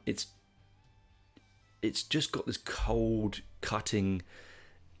 It's just got this cold, cutting,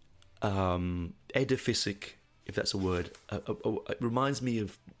 edificic, if that's a word. It reminds me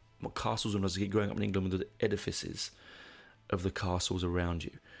of what castles when I was growing up in England, with the edifices of the castles around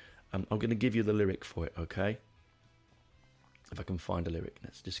you. I'm going to give you the lyric for it, okay? If I can find a lyric.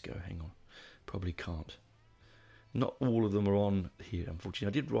 Let's just go, hang on. Probably can't. Not all of them are on here, unfortunately.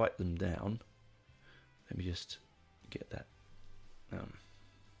 I did write them down. Let me just get that.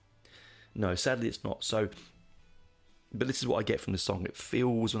 No, sadly it's not. So, but this is what I get from the song. It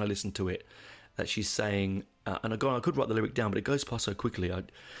feels, when I listen to it, that she's saying, and I could write the lyric down, but it goes past so quickly.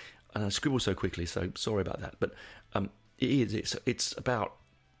 And I scribble so quickly, so sorry about that. But it's about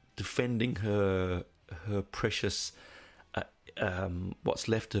defending her precious, what's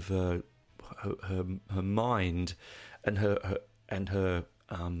left of her mind and her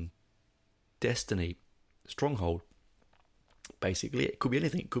destiny, stronghold. Basically, it could be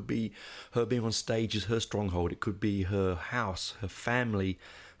anything. It could be her being on stage as her stronghold. It could be her house, her family,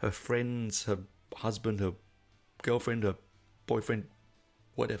 her friends, her husband, her girlfriend, her boyfriend,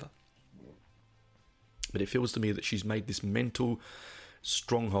 whatever. But it feels to me that she's made this mental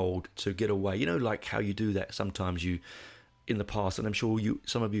stronghold to get away. Like how you do that sometimes. in the past, and I'm sure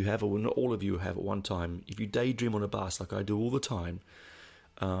some of you have, or not all of you have at one time, if you daydream on a bus like I do all the time,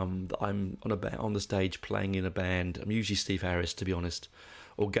 that I'm on the stage playing in a band. I'm usually Steve Harris, to be honest,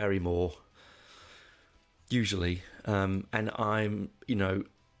 or Gary Moore, usually, and I'm,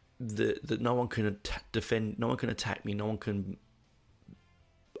 that no one can defend, no one can attack me,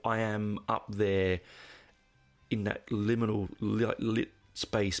 I am up there in that liminal lit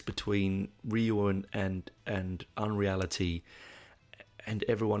space between real and unreality, and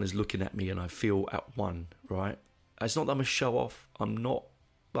everyone is looking at me, and I feel at one, right? It's not that I'm a show off. I'm not.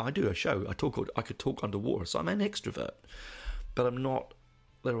 But I do a show. I could talk underwater, so I'm an extrovert. But I'm not.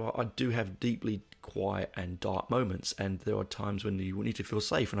 I do have deeply quiet and dark moments, and there are times when you need to feel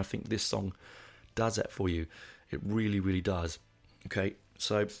safe, and I think this song does that for you. It really, really does. Okay,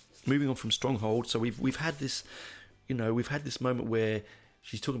 so moving on from Stronghold. So we've had this, we've had this moment where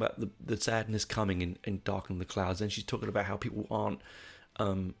she's talking about the sadness coming and darkening the clouds, and she's talking about how people aren't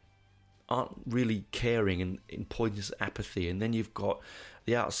really caring and in pointless apathy. And then you've got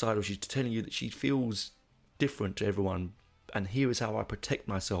the outsider. She's telling you that she feels different to everyone, and here is how I protect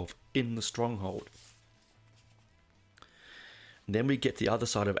myself in the stronghold. And then we get the other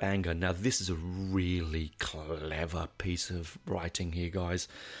side of anger. Now this is a really clever piece of writing here, guys.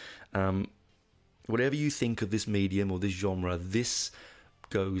 Whatever you think of this medium or this genre, this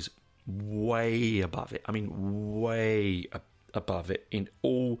goes way above it. I mean, way above it in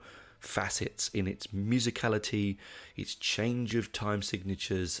all facets, in its musicality, its change of time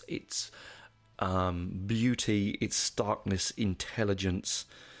signatures, its beauty, its starkness, intelligence.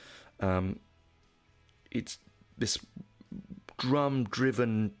 It's this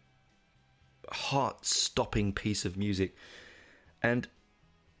drum-driven, heart-stopping piece of music. And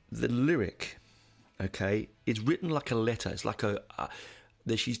the lyric, okay, it's written like a letter. It's like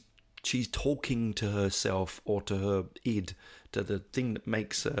she's talking to herself, or to her id, to the thing that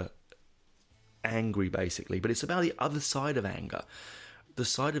makes her angry, basically. But it's about the other side of anger, the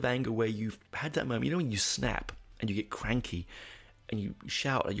side of anger where you've had that moment, when you snap and you get cranky and you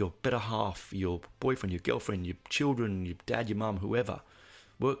shout at your better half, your boyfriend, your girlfriend, your children, your dad, your mum, whoever,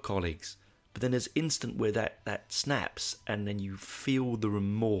 work colleagues. But then there's instant where that snaps, and then you feel the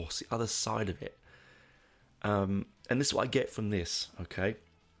remorse, the other side of it. And this is what I get from this, okay?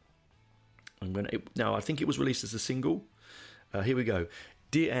 Now, I think it was released as a single. Here we go.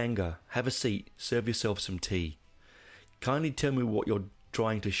 Dear anger, have a seat, serve yourself some tea. Kindly tell me what you're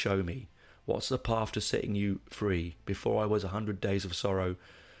trying to show me. What's the path to setting you free? Before I was 100 days of sorrow,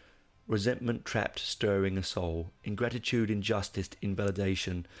 resentment trapped, stirring a soul, ingratitude, injustice,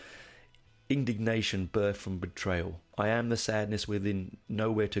 invalidation, indignation birthed from betrayal. I am the sadness within,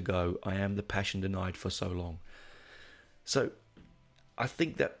 nowhere to go. I am the passion denied for so long. So I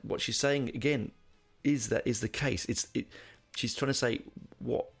think that what she's saying again is the case. She's trying to say,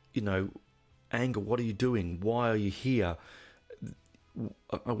 anger, what are you doing? Why are you here?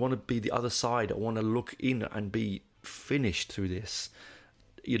 I want to be the other side. I want to look in and be finished through this.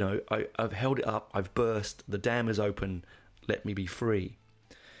 I've held it up. I've burst. The dam is open. Let me be free.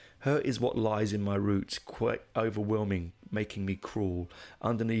 Hurt is what lies in my roots, quite overwhelming, making me cruel.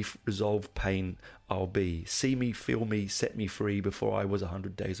 Underneath resolved pain I'll be. See me, feel me, set me free before I was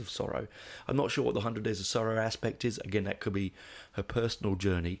 100 days of sorrow. I'm not sure what the 100 days of sorrow aspect is. Again, that could be her personal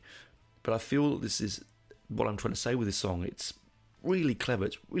journey. But I feel this is what I'm trying to say with this song. It's really clever.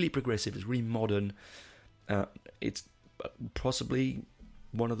 It's really progressive. It's really modern. It's possibly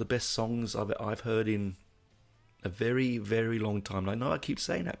one of the best songs I've heard in a very, very long time. And I know I keep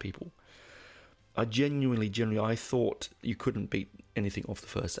saying that, people. I genuinely, I thought you couldn't beat anything off the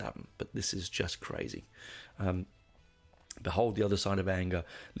first album, but this is just crazy. Behold the other side of anger.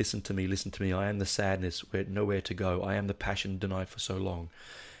 Listen to me. I am the sadness, where nowhere to go. I am the passion denied for so long.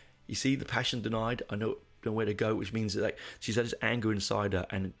 You see, the passion denied, I know nowhere to go, which means that she's had this anger inside her,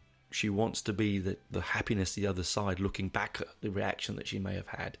 and she wants to be the happiness the other side, looking back at the reaction that she may have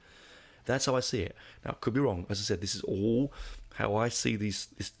had. That's how I see it. Now, could be wrong. As I said, this is all how I see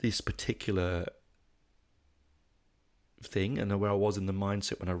this particular thing, and where I was in the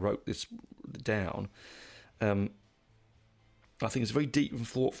mindset when I wrote this down. I think it's very deep and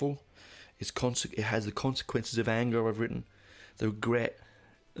thoughtful. It has the consequences of anger I've written, the regret,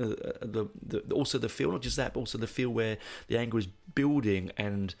 also the feel, not just that, but also the feel where the anger is building,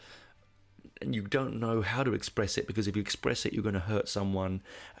 and you don't know how to express it, because if you express it, you're going to hurt someone,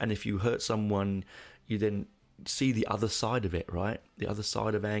 and if you hurt someone, you then see the other side of it, right? The other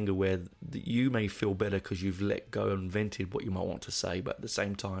side of anger, where you may feel better because you've let go and vented what you might want to say, but at the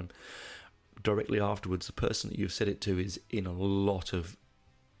same time, directly afterwards, the person that you've said it to is in a lot of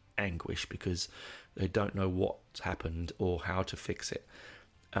anguish because They don't know what's happened or how to fix it.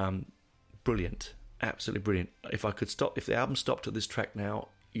 Brilliant, absolutely brilliant. If the album stopped at this track now,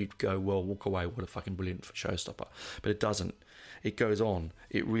 you'd go, well, walk away, what a fucking brilliant showstopper. But it doesn't. It goes on.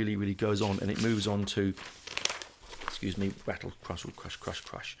 It really, really goes on, and it moves on to, excuse me, rattle, crush,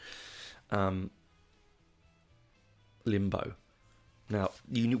 crush. Limbo. Now,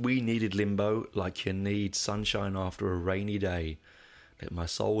 we needed Limbo like you need sunshine after a rainy day. Let my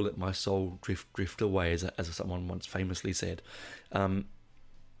soul drift away, as someone once famously said.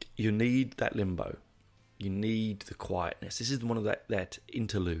 You need that Limbo. You need the quietness. This is one of that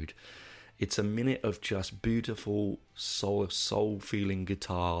interlude. It's a minute of just beautiful soul-feeling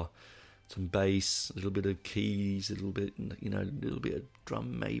guitar, some bass, a little bit of keys, a little bit of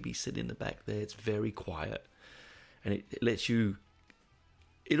drum maybe sit in the back there. It's very quiet, and it lets you.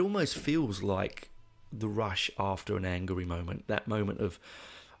 It almost feels like the rush after an angry moment, that moment of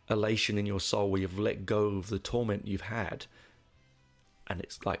elation in your soul where you've let go of the torment you've had, and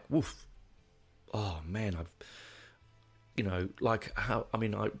it's like, woof, oh man, I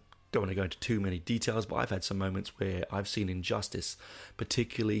don't want to go into too many details, but I've had some moments where I've seen injustice,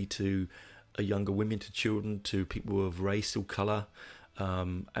 particularly to younger women, to children, to people of race or colour,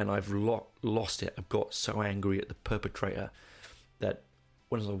 and I've lost it. I've got so angry at the perpetrator that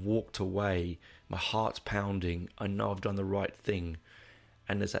when I've walked away, my heart's pounding. I know I've done the right thing,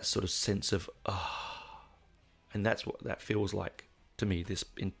 and there's that sort of sense of and that's what that feels like to me, this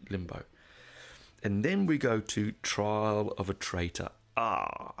in Limbo. And then we go to Trial of a Traitor.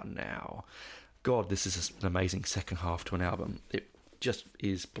 Now, God, this is an amazing second half to an album. It just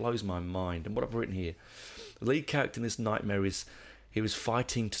blows my mind. And what I've written here, the lead character in this nightmare he was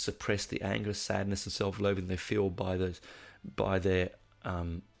fighting to suppress the anger, sadness, and self-loathing they feel by their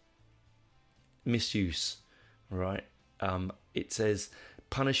misuse, right? It says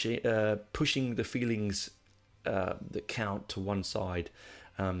pushing the feelings that count to one side,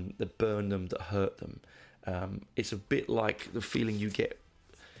 that burn them, that hurt them. It's a bit like the feeling you get,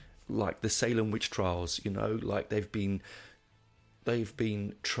 like the Salem witch trials. Like they've been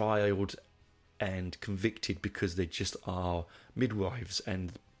trialed and convicted because they just are midwives,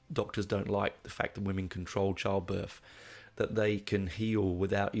 and doctors don't like the fact that women control childbirth, that they can heal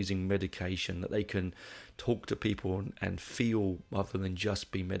without using medication, that they can talk to people and feel rather than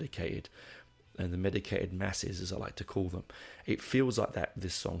just be medicated, and the medicated masses, as I like to call them. It feels like that,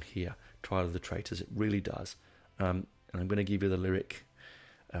 this song here, Trial of the Traitors. It really does. And I'm going to give you the lyric.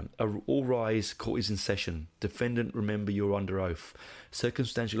 All rise, court is in session. Defendant, remember you're under oath.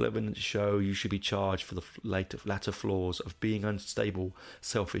 Circumstantial evidence show you should be charged for the latter flaws of being unstable,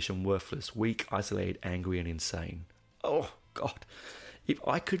 selfish and worthless, weak, isolated, angry and insane. Oh, God. If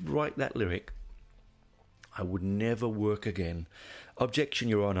I could write that lyric, I would never work again. Objection,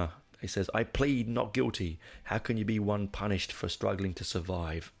 Your Honour. He says, I plead not guilty. How can you be one punished for struggling to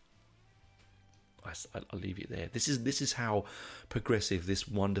survive? I'll leave you there. This is how progressive this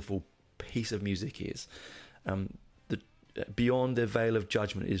wonderful piece of music is. Beyond their veil of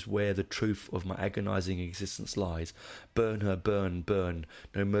judgment is where the truth of my agonizing existence lies. Burn her, burn, burn.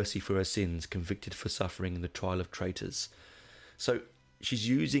 No mercy for her sins, convicted for suffering in the trial of traitors. So she's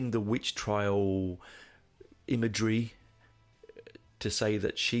using the witch trial imagery to say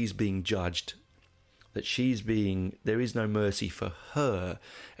that she's being judged, that there is no mercy for her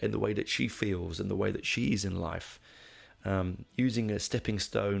in the way that she feels and the way that she is in life. Using a stepping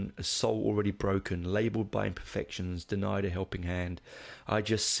stone, a soul already broken, labelled by imperfections, denied a helping hand. I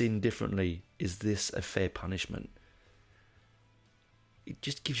just sin differently. Is this a fair punishment? It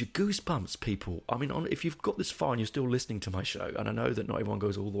just gives you goosebumps, people. I mean, if you've got this far and you're still listening to my show, and I know that not everyone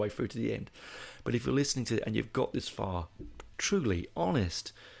goes all the way through to the end, but if you're listening to it and you've got this far, truly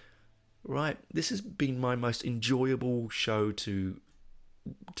honest, right? This has been my most enjoyable show to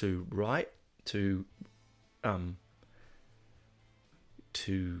write, to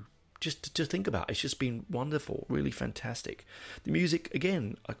think about. It's just been wonderful, really fantastic. The music,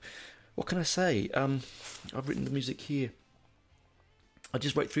 again, what can I say? I've written the music here. I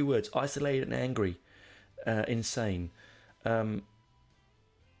just wrote 3 words: isolated and angry, insane.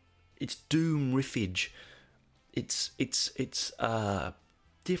 It's doom riffage. It's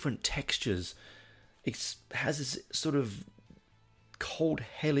different textures. It has this sort of cold,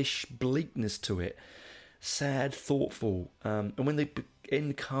 hellish bleakness to it. Sad, thoughtful. And when the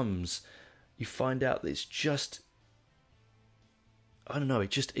end comes, you find out that it's just, I don't know.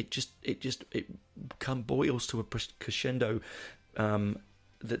 It boils to a crescendo.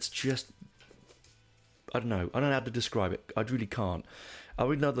 That's just, I don't know how to describe it. I really can't. I'll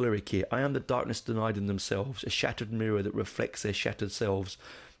read another lyric here. I am the darkness denied in themselves, a shattered mirror that reflects their shattered selves.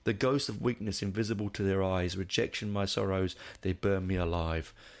 The ghost of weakness invisible to their eyes, rejection, my sorrows, they burn me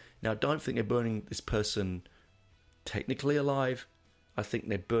alive. Now, don't think they're burning this person technically alive. I think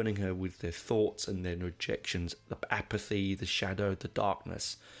they're burning her with their thoughts and their rejections, the apathy, the shadow, the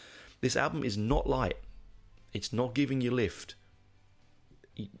darkness. This album is not light. It's not giving you lift.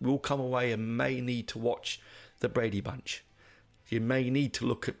 You will come away and may need to watch The Brady Bunch. You may need to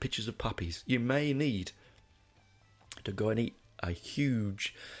look at pictures of puppies. You may need to go and eat a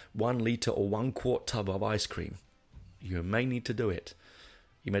huge 1 litre or 1 quart tub of ice cream. You may need to do it.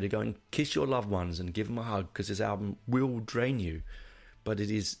 You may go and kiss your loved ones and give them a hug, because this album will drain you. But it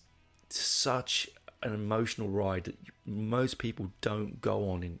is such an emotional ride that most people don't go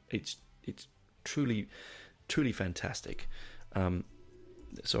on. It's truly, truly fantastic.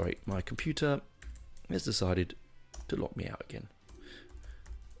 Sorry, my computer has decided to lock me out again.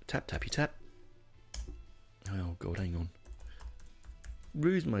 Tap, tappy, tap. Oh, God, hang on.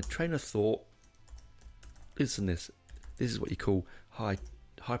 Lose my train of thought. Listen to this. This is what you call high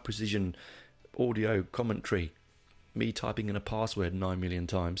precision audio commentary. Me typing in a password 9 million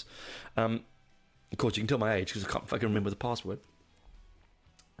times. Of course, you can tell my age because I can't fucking remember the password.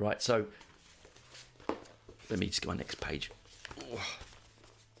 Right, so let me just go on next page.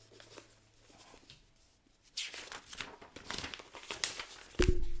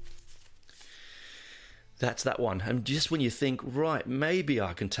 That's that one. And just when you think, right, maybe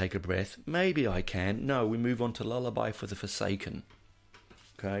I can take a breath, maybe I can. No, we move on to Lullaby for the Forsaken.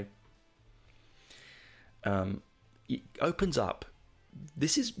 Okay. It opens up.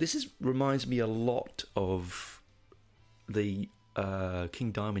 This reminds me a lot of the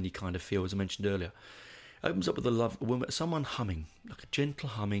King Diamond-y kind of feel, as I mentioned earlier. It opens up with someone humming, like a gentle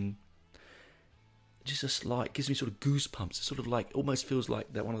humming. Just a slight, gives me sort of goosebumps. It sort of like, almost feels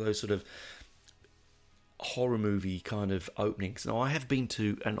like that one of those sort of horror movie kind of openings. Now, I have been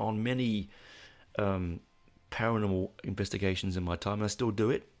to and on many paranormal investigations in my time, and I still do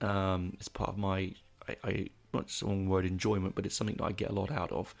it. It's part of my, not the wrong word, enjoyment, but it's something that I get a lot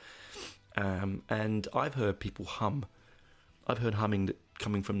out of. And I've heard people hum. I've heard humming that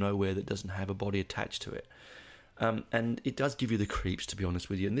coming from nowhere that doesn't have a body attached to it. And it does give you the creeps, to be honest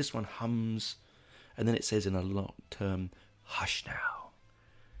with you. And this one hums, and then it says in a long term, hush now.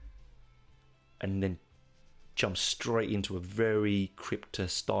 And then jumps straight into a very Crypta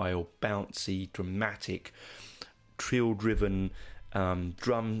style, bouncy, dramatic, trill-driven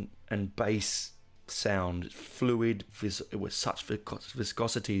drum and bass sound, fluid, with such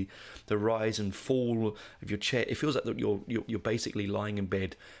viscosity, the rise and fall of your chair. It feels like that you're basically lying in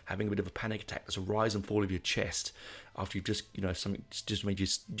bed having a bit of a panic attack. There's a rise and fall of your chest after you've just, something just made you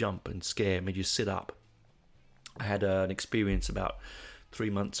jump and scare, made you sit up. I had an experience about 3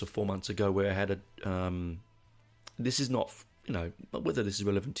 months or 4 months ago where I had this is not, whether this is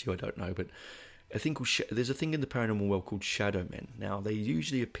relevant to you, I don't know, but there's a thing in the paranormal world called shadow men. Now, they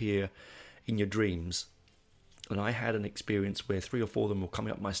usually appear in your dreams, and I had an experience where 3 or 4 of them were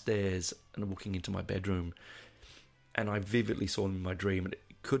coming up my stairs and walking into my bedroom, and I vividly saw them in my dream. And it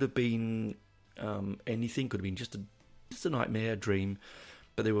could have been anything, could have been just a nightmare, a dream,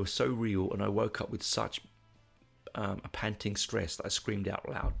 but they were so real, and I woke up with such a panting stress that I screamed out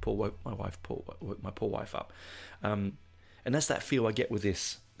loud. Woke my poor wife up, and that's that feel I get with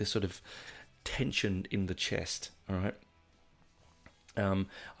this sort of tension in the chest. All right. I'm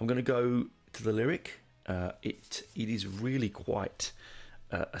going to go to the lyric. It is really quite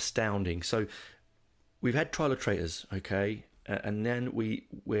astounding. So we've had Trial of Traitors, okay, and then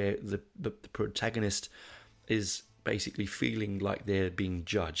where the protagonist is basically feeling like they're being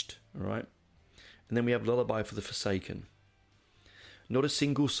judged, all right. And then we have Lullaby for the Forsaken. Not a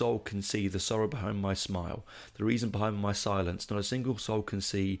single soul can see the sorrow behind my smile, the reason behind my silence. Not a single soul can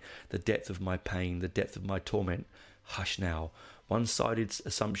see the depth of my pain, the depth of my torment. Hush now. One-sided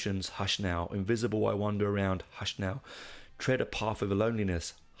assumptions, hush now. Invisible I wander around, hush now. Tread a path of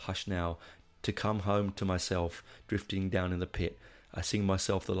loneliness, hush now. To come home to myself, drifting down in the pit. I sing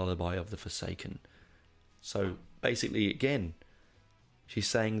myself the lullaby of the forsaken. So basically, again, she's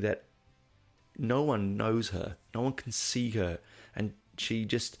saying that no one knows her, no one can see her, and she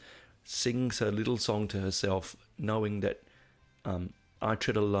just sings her little song to herself, knowing that I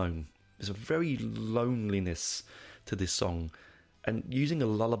tread alone. There's a very loneliness to this song, and using a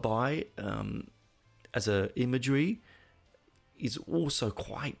lullaby as a imagery is also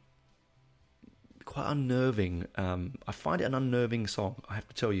quite unnerving. I find it an unnerving song, I have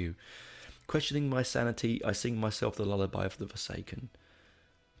to tell you. Questioning my sanity, I sing myself the lullaby of the forsaken.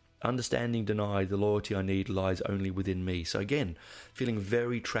 Understanding denied, the loyalty I need lies only within me. So again, feeling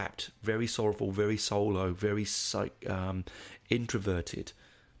very trapped, very sorrowful, very solo, very introverted.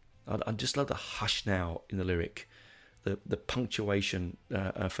 I just love the hush now in the lyric, the punctuation,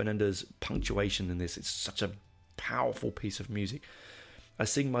 Fernanda's punctuation in this. It's such a powerful piece of music. I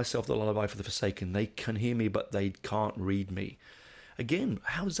sing myself the lullaby for the forsaken. They can hear me, but they can't read me. Again,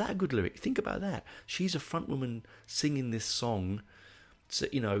 how's that a good lyric? Think about that. She's a front woman singing this song, so,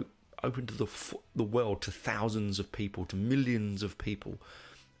 you know, open to the world, to thousands of people, to millions of people,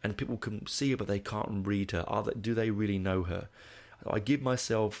 and people can see her, but they can't read her. Do they really know her? I give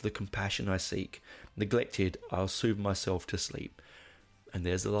myself the compassion I seek. Neglected, I'll soothe myself to sleep. And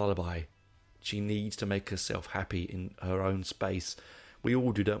there's the lullaby. She needs to make herself happy in her own space. We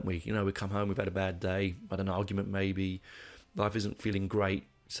all do, don't we? You know, we come home, we've had a bad day, had an argument maybe, life isn't feeling great,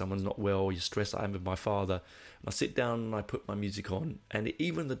 someone's not well, you're stressed. I am with my father. And I sit down and I put my music on, and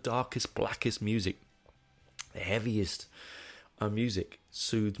even the darkest, blackest music, the heaviest music,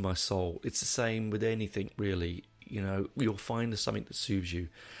 soothes my soul. It's the same with anything, really. You know, you'll find something that soothes you.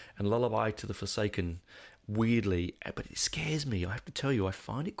 And Lullaby to the Forsaken, weirdly, but it scares me. I have to tell you, I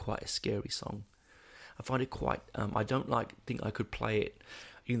find it quite a scary song. I find it quite, I don't think I could play it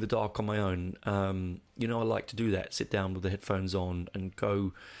in the dark on my own. You know, I like to do that, sit down with the headphones on and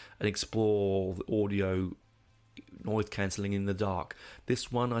go and explore the audio noise cancelling in the dark.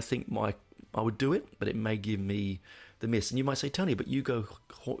 This one, I think I would do it, but it may give me the miss. And you might say, Tony, but you go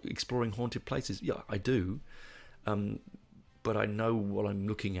exploring haunted places. Yeah, I do. But I know what I'm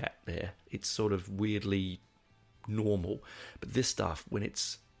looking at there. It's sort of weirdly normal. But this stuff, when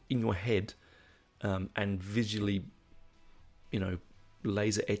it's in your head, and visually, you know,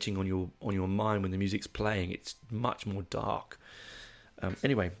 laser etching on your mind when the music's playing, it's much more dark.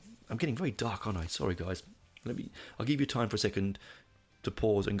 Anyway, I'm getting very dark, aren't I? Sorry, guys. I'll give you time for a second to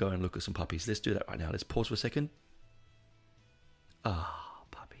pause and go and look at some puppies. Let's do that right now. Let's pause for a second.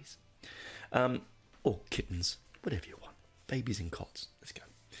 Puppies. Or kittens, whatever you want. Babies in cots. Let's go.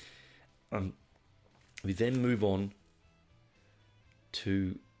 We then move on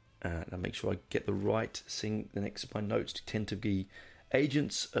to, I'll make sure I get the right thing. The next of my notes tend to be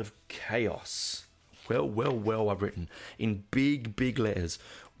Agents of Chaos. Well, I've written in big letters.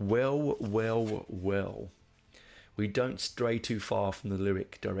 Well. We don't stray too far from the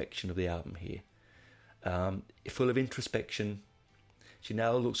lyric direction of the album here. Full of introspection, she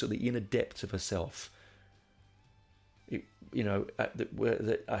now looks at the inner depths of herself. I've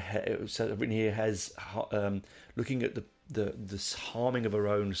written here has looking at the harming of her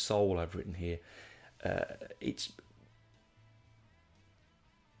own soul. I've written here. It's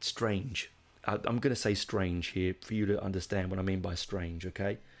strange. I'm going to say strange here for you to understand what I mean by strange,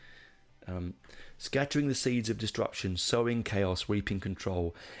 okay? Scattering the seeds of disruption, sowing chaos, reaping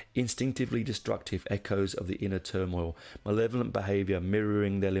control, instinctively destructive echoes of the inner turmoil, malevolent behaviour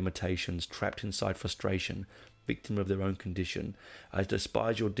mirroring their limitations, trapped inside frustration, victim of their own condition. I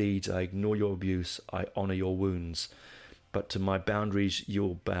despise your deeds, I ignore your abuse, I honour your wounds. But to my boundaries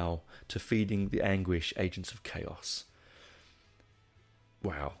you'll bow, to feeding the anguish, agents of chaos.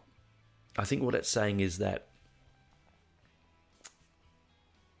 Wow. I think what it's saying is that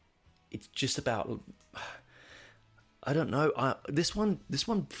it's just about, I don't know, this one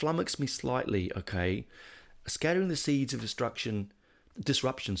flummoxed me slightly, okay? Scattering the seeds of disruption,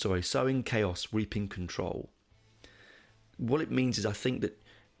 sowing chaos, reaping control. What it means is, I think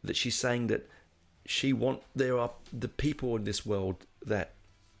that she's saying that there are the people in this world that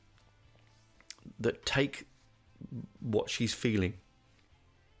take what she's feeling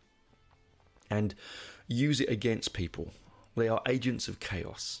and use it against people. They are agents of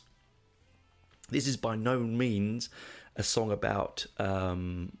chaos. This is by no means a song about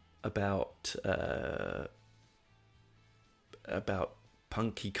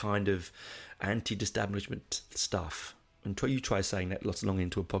punky kind of anti-establishment stuff. And you try saying that lots long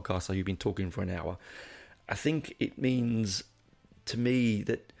into a podcast, so you've been talking for an hour. I think it means to me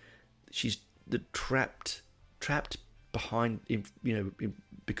that she's trapped behind,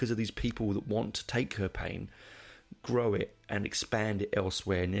 because of these people that want to take her pain, grow it and expand it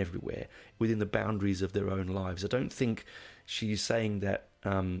elsewhere and everywhere within the boundaries of their own lives. I don't think she's saying that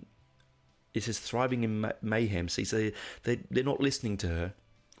it says thriving in mayhem. See, so they're not listening to her.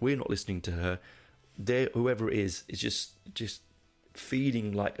 We're not listening to her. Whoever it is just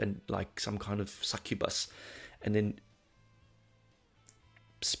feeding like some kind of succubus, and then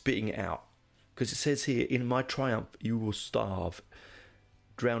spitting it out. Because it says here, in my triumph you will starve,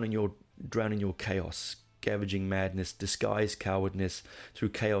 drown in your chaos, scavenging madness, disguised cowardness. Through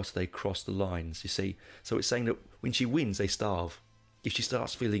chaos they cross the lines. You see, so it's saying that when she wins, they starve. If she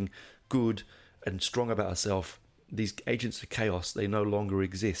starts feeling good and strong about herself, these agents of chaos, they no longer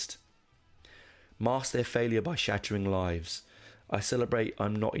exist. Mask their failure by shattering lives. I celebrate,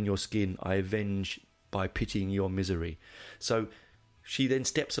 I'm not in your skin. I avenge by pitying your misery. So she then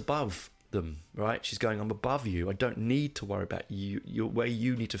steps above them, right? She's going, I'm above you. I don't need to worry about you. Where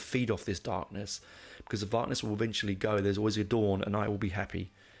you need to feed off this darkness, because the darkness will eventually go. There's always a dawn, and I will be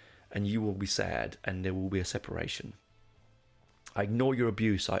happy, and you will be sad, and there will be a separation. I ignore your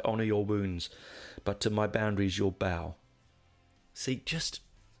abuse. I honour your wounds, but to my boundaries you'll bow. See, just...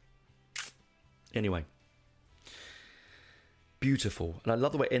 Anyway. Beautiful. And I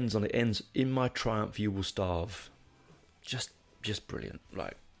love the way it ends on. It ends, in my triumph you will starve. Just brilliant.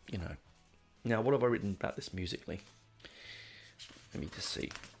 Like, you know. Now, what have I written about this musically? Let me just see.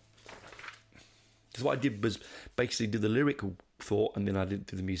 Because what I did was basically did the lyrical thought, and then I did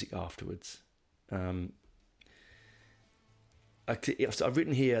the music afterwards. I've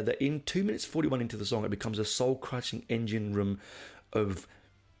written here that in 2 minutes 41 into the song, it becomes a soul-crushing engine room of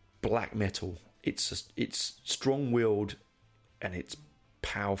black metal. It's strong-willed, and it's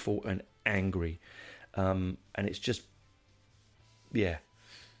powerful and angry, and it's just, yeah.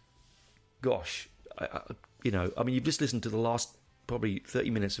 Gosh, you've just listened to the last probably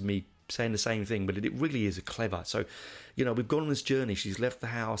 30 minutes of me saying the same thing, but it really is clever. So, we've gone on this journey. She's left the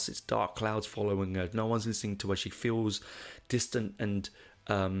house. It's dark clouds following her. No one's listening to her. She feels distant and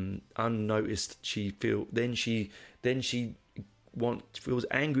unnoticed. She feels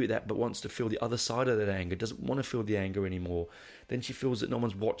angry at that, but wants to feel the other side of that anger. Doesn't want to feel the anger anymore. Then she feels that no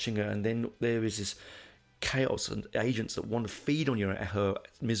one's watching her, and then there is this chaos and agents that want to feed on her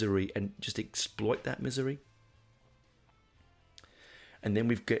misery and just exploit that misery. And then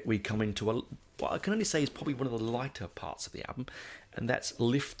we come into what I can only say is probably one of the lighter parts of the album, and that's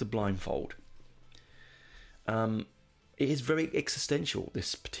Lift the Blindfold. It is very existential,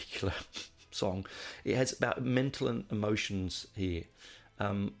 this particular song. It has about mental and emotions here.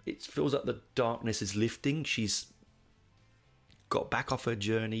 It feels like the darkness is lifting. She's got back off her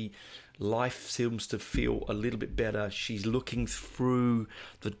journey. Life seems to feel a little bit better. She's looking through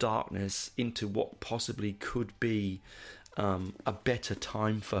the darkness into what possibly could be a better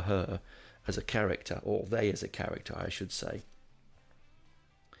time for her as a character, or they as a character, I should say.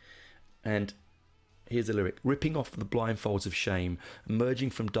 And here's the lyric. Ripping off the blindfolds of shame,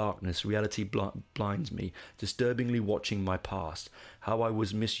 emerging from darkness, reality blinds me, disturbingly watching my past, how I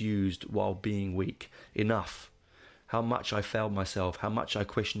was misused while being weak. Enough. How much I failed myself, how much I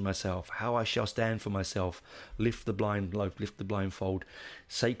questioned myself, how I shall stand for myself. Lift the blindfold.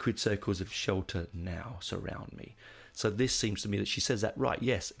 Sacred circles of shelter now surround me. So this seems to me that she says that right.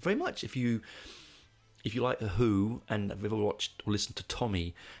 Yes, very much. If you like The Who and have ever watched or listened to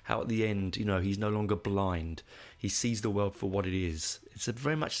Tommy, how at the end, he's no longer blind. He sees the world for what it is. It's a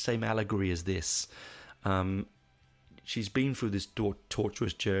very much the same allegory as this. She's been through this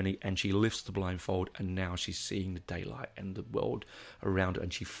torturous journey, and she lifts the blindfold, and now she's seeing the daylight and the world around her,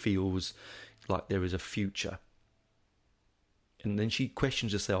 and she feels like there is a future. And then she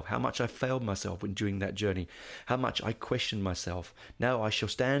questions herself, how much I failed myself when during that journey, how much I questioned myself. Now I shall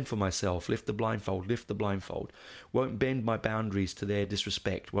stand for myself, lift the blindfold. Won't bend my boundaries to their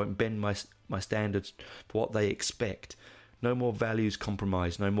disrespect, won't bend my standards for what they expect. No more values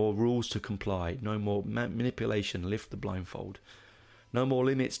compromised, no more rules to comply, no more manipulation, lift the blindfold. No more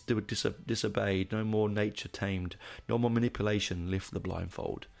limits disobeyed, no more nature tamed, no more manipulation, lift the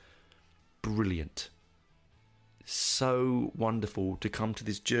blindfold. Brilliant. So wonderful to come to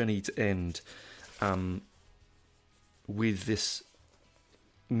this journey to end with this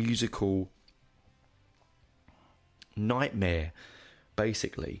musical nightmare,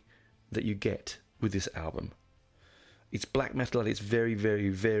 basically, that you get with this album. It's black metal at its very, very,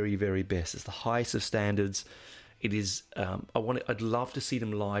 very, very best. It's the highest of standards. It is. I'd love to see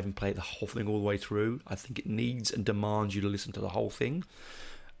them live and play the whole thing all the way through. I think it needs and demands you to listen to the whole thing.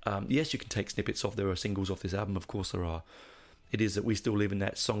 Yes, you can take snippets off. There are singles off this album, of course there are. It is that we still live in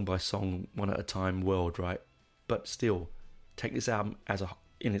that song by song, one at a time world, right? But still, take this album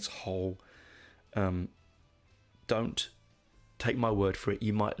in its whole. Don't take my word for it.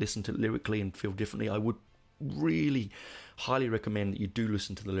 You might listen to it lyrically and feel differently. I would really highly recommend that you do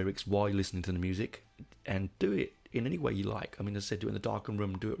listen to the lyrics while you're listening to the music, and do it in any way you like. I mean, as I said, do it in the darkened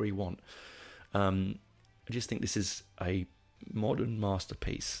room, do it where you want. I just think this is a modern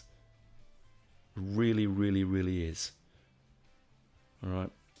masterpiece. Really, really, really is. All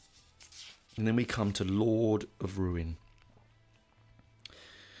right. And then we come to Lord of Ruin.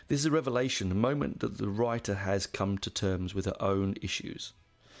 This is a revelation, a moment that the writer has come to terms with her own issues.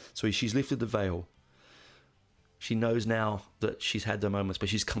 So she's lifted the veil. She knows now that she's had the moments, but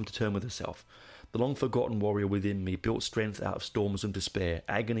she's come to terms with herself. The long-forgotten warrior within me built strength out of storms and despair.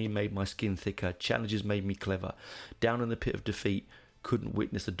 Agony made my skin thicker. Challenges made me clever. Down in the pit of defeat, couldn't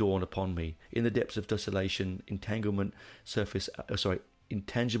witness the dawn upon me. In the depths of desolation, intangible surface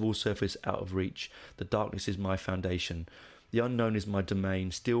out of reach. The darkness is my foundation. The unknown is my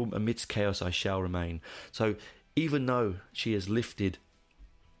domain. Still amidst chaos I shall remain. So even though she has lifted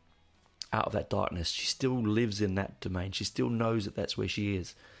out of that darkness, she still lives in that domain. She still knows that that's where she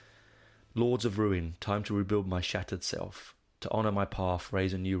is. Lords of ruin, time to rebuild my shattered self. To honour my path,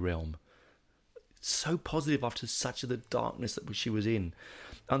 raise a new realm. So positive after such of the darkness that she was in.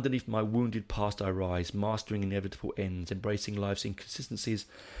 Underneath my wounded past I rise, mastering inevitable ends, embracing life's inconsistencies,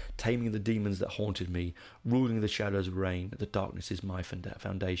 taming the demons that haunted me, ruling the shadows of reign. The darkness is my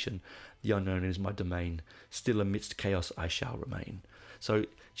foundation, the unknown is my domain. Still amidst chaos I shall remain. So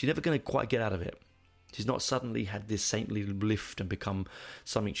she's never going to quite get out of it. She's not suddenly had this saintly lift and become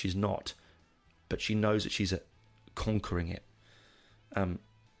something she's not, but she knows that she's conquering it.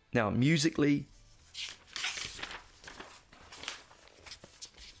 Now, musically,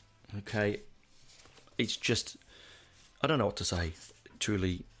 okay, it's just, I don't know what to say,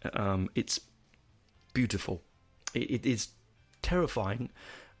 truly. It's beautiful. It is terrifying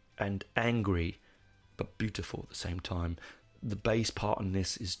and angry, but beautiful at the same time. The bass part in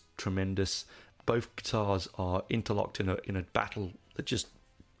this is tremendous. Both guitars are interlocked in a battle that just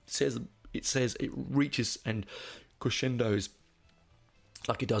says it reaches and crescendos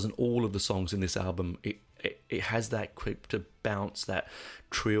like it does in all of the songs in this album. It has that Crypta bounce, that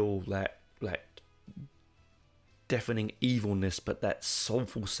trill, that deafening evilness, but that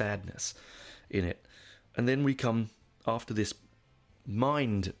soulful sadness in it. And then we come, after this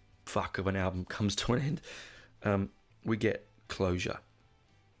mind fuck of an album comes to an end, we get Closure.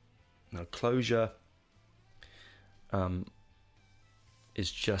 Now, Closure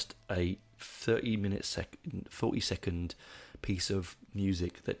is just a 40-second piece of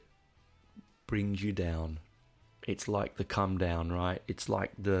music that brings you down. It's like the come down, right? It's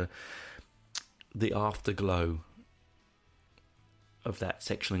like the afterglow of that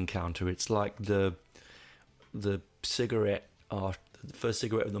sexual encounter. It's like the cigarette after the first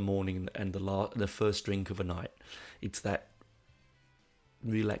cigarette of the morning and the first drink of a night. It's that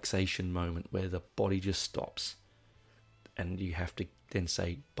relaxation moment where the body just stops and you have to then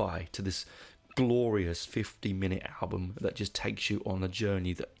say bye to this glorious 50-minute album that just takes you on a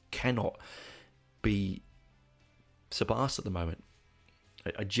journey that cannot be surpassed at the moment.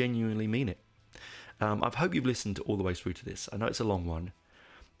 I genuinely mean it. I hope you've listened all the way through to this. I know it's a long one.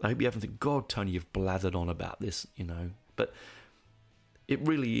 I hope you haven't think, God, Tony, you've blathered on about this, but it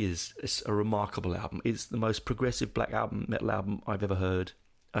really is. It's a remarkable album. It's the most progressive black metal album I've ever heard.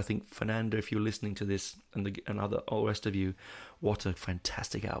 I think, Fernando, if you're listening to this, and all the rest of you, what a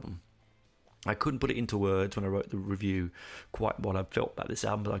fantastic album. I couldn't put it into words when I wrote the review, quite what I felt about this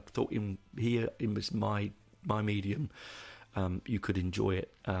album, but I thought in was my medium, you could enjoy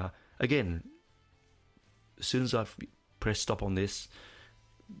it. Again, as soon as I've pressed stop on this,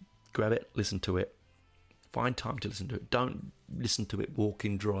 grab it, listen to it. Find time to listen to it. Don't listen to it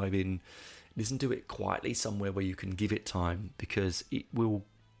walking, driving. Listen to it quietly somewhere where you can give it time, because it will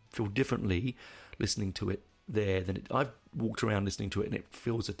feel differently listening to it there than I've walked around listening to it, and it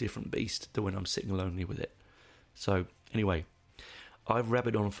feels a different beast to when I'm sitting lonely with it. So anyway, I've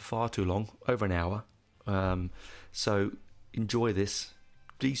rabbited on for far too long, over an hour. So enjoy this.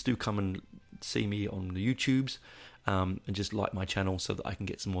 Please do come and see me on the YouTubes, and just like my channel so that I can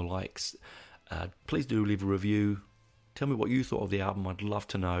get some more likes. Please do leave a review. Tell me what you thought of the album. I'd love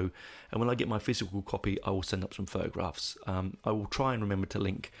to know. And when I get my physical copy, I will send up some photographs. I will try and remember to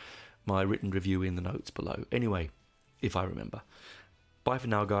link my written review in the notes below. Anyway, if I remember. Bye for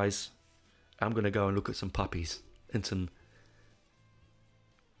now, guys. I'm going to go and look at some puppies and some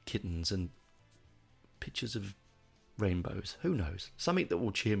kittens and pictures of rainbows. Who knows? Something that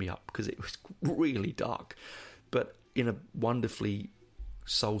will cheer me up, because it was really dark, but in a wonderfully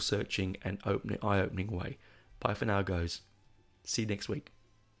soul-searching and eye-opening way. Bye for now, guys. See you next week.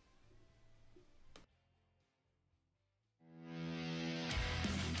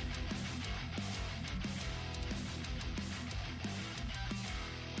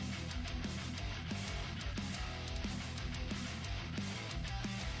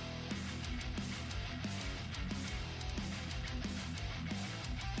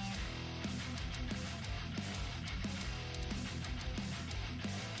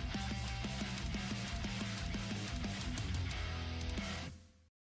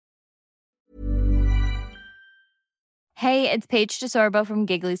 Hey, it's Paige DeSorbo from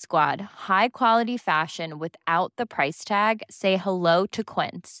Giggly Squad. High quality fashion without the price tag. Say hello to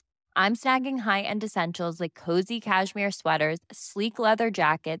Quince. I'm snagging high-end essentials like cozy cashmere sweaters, sleek leather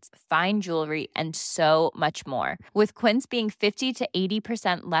jackets, fine jewelry, and so much more. With Quince being 50 to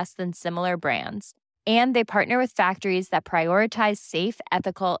 80% less than similar brands. And they partner with factories that prioritize safe,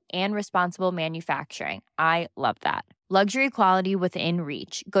 ethical, and responsible manufacturing. I love that. Luxury quality within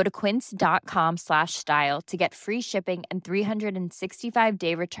reach. Go to quince.com/style to get free shipping and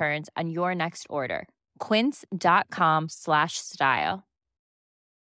 365-day returns on your next order. Quince.com/style.